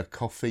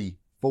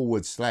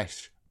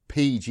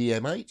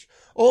buymeacoffee.com/PGMH,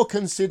 or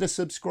consider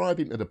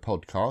subscribing to the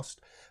podcast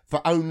for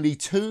only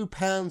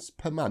 £2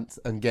 per month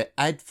and get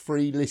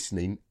ad-free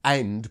listening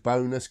and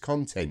bonus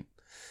content.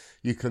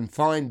 You can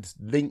find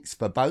links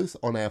for both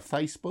on our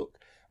Facebook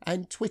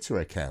and Twitter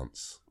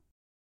accounts.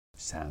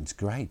 Sounds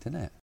great, doesn't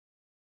it?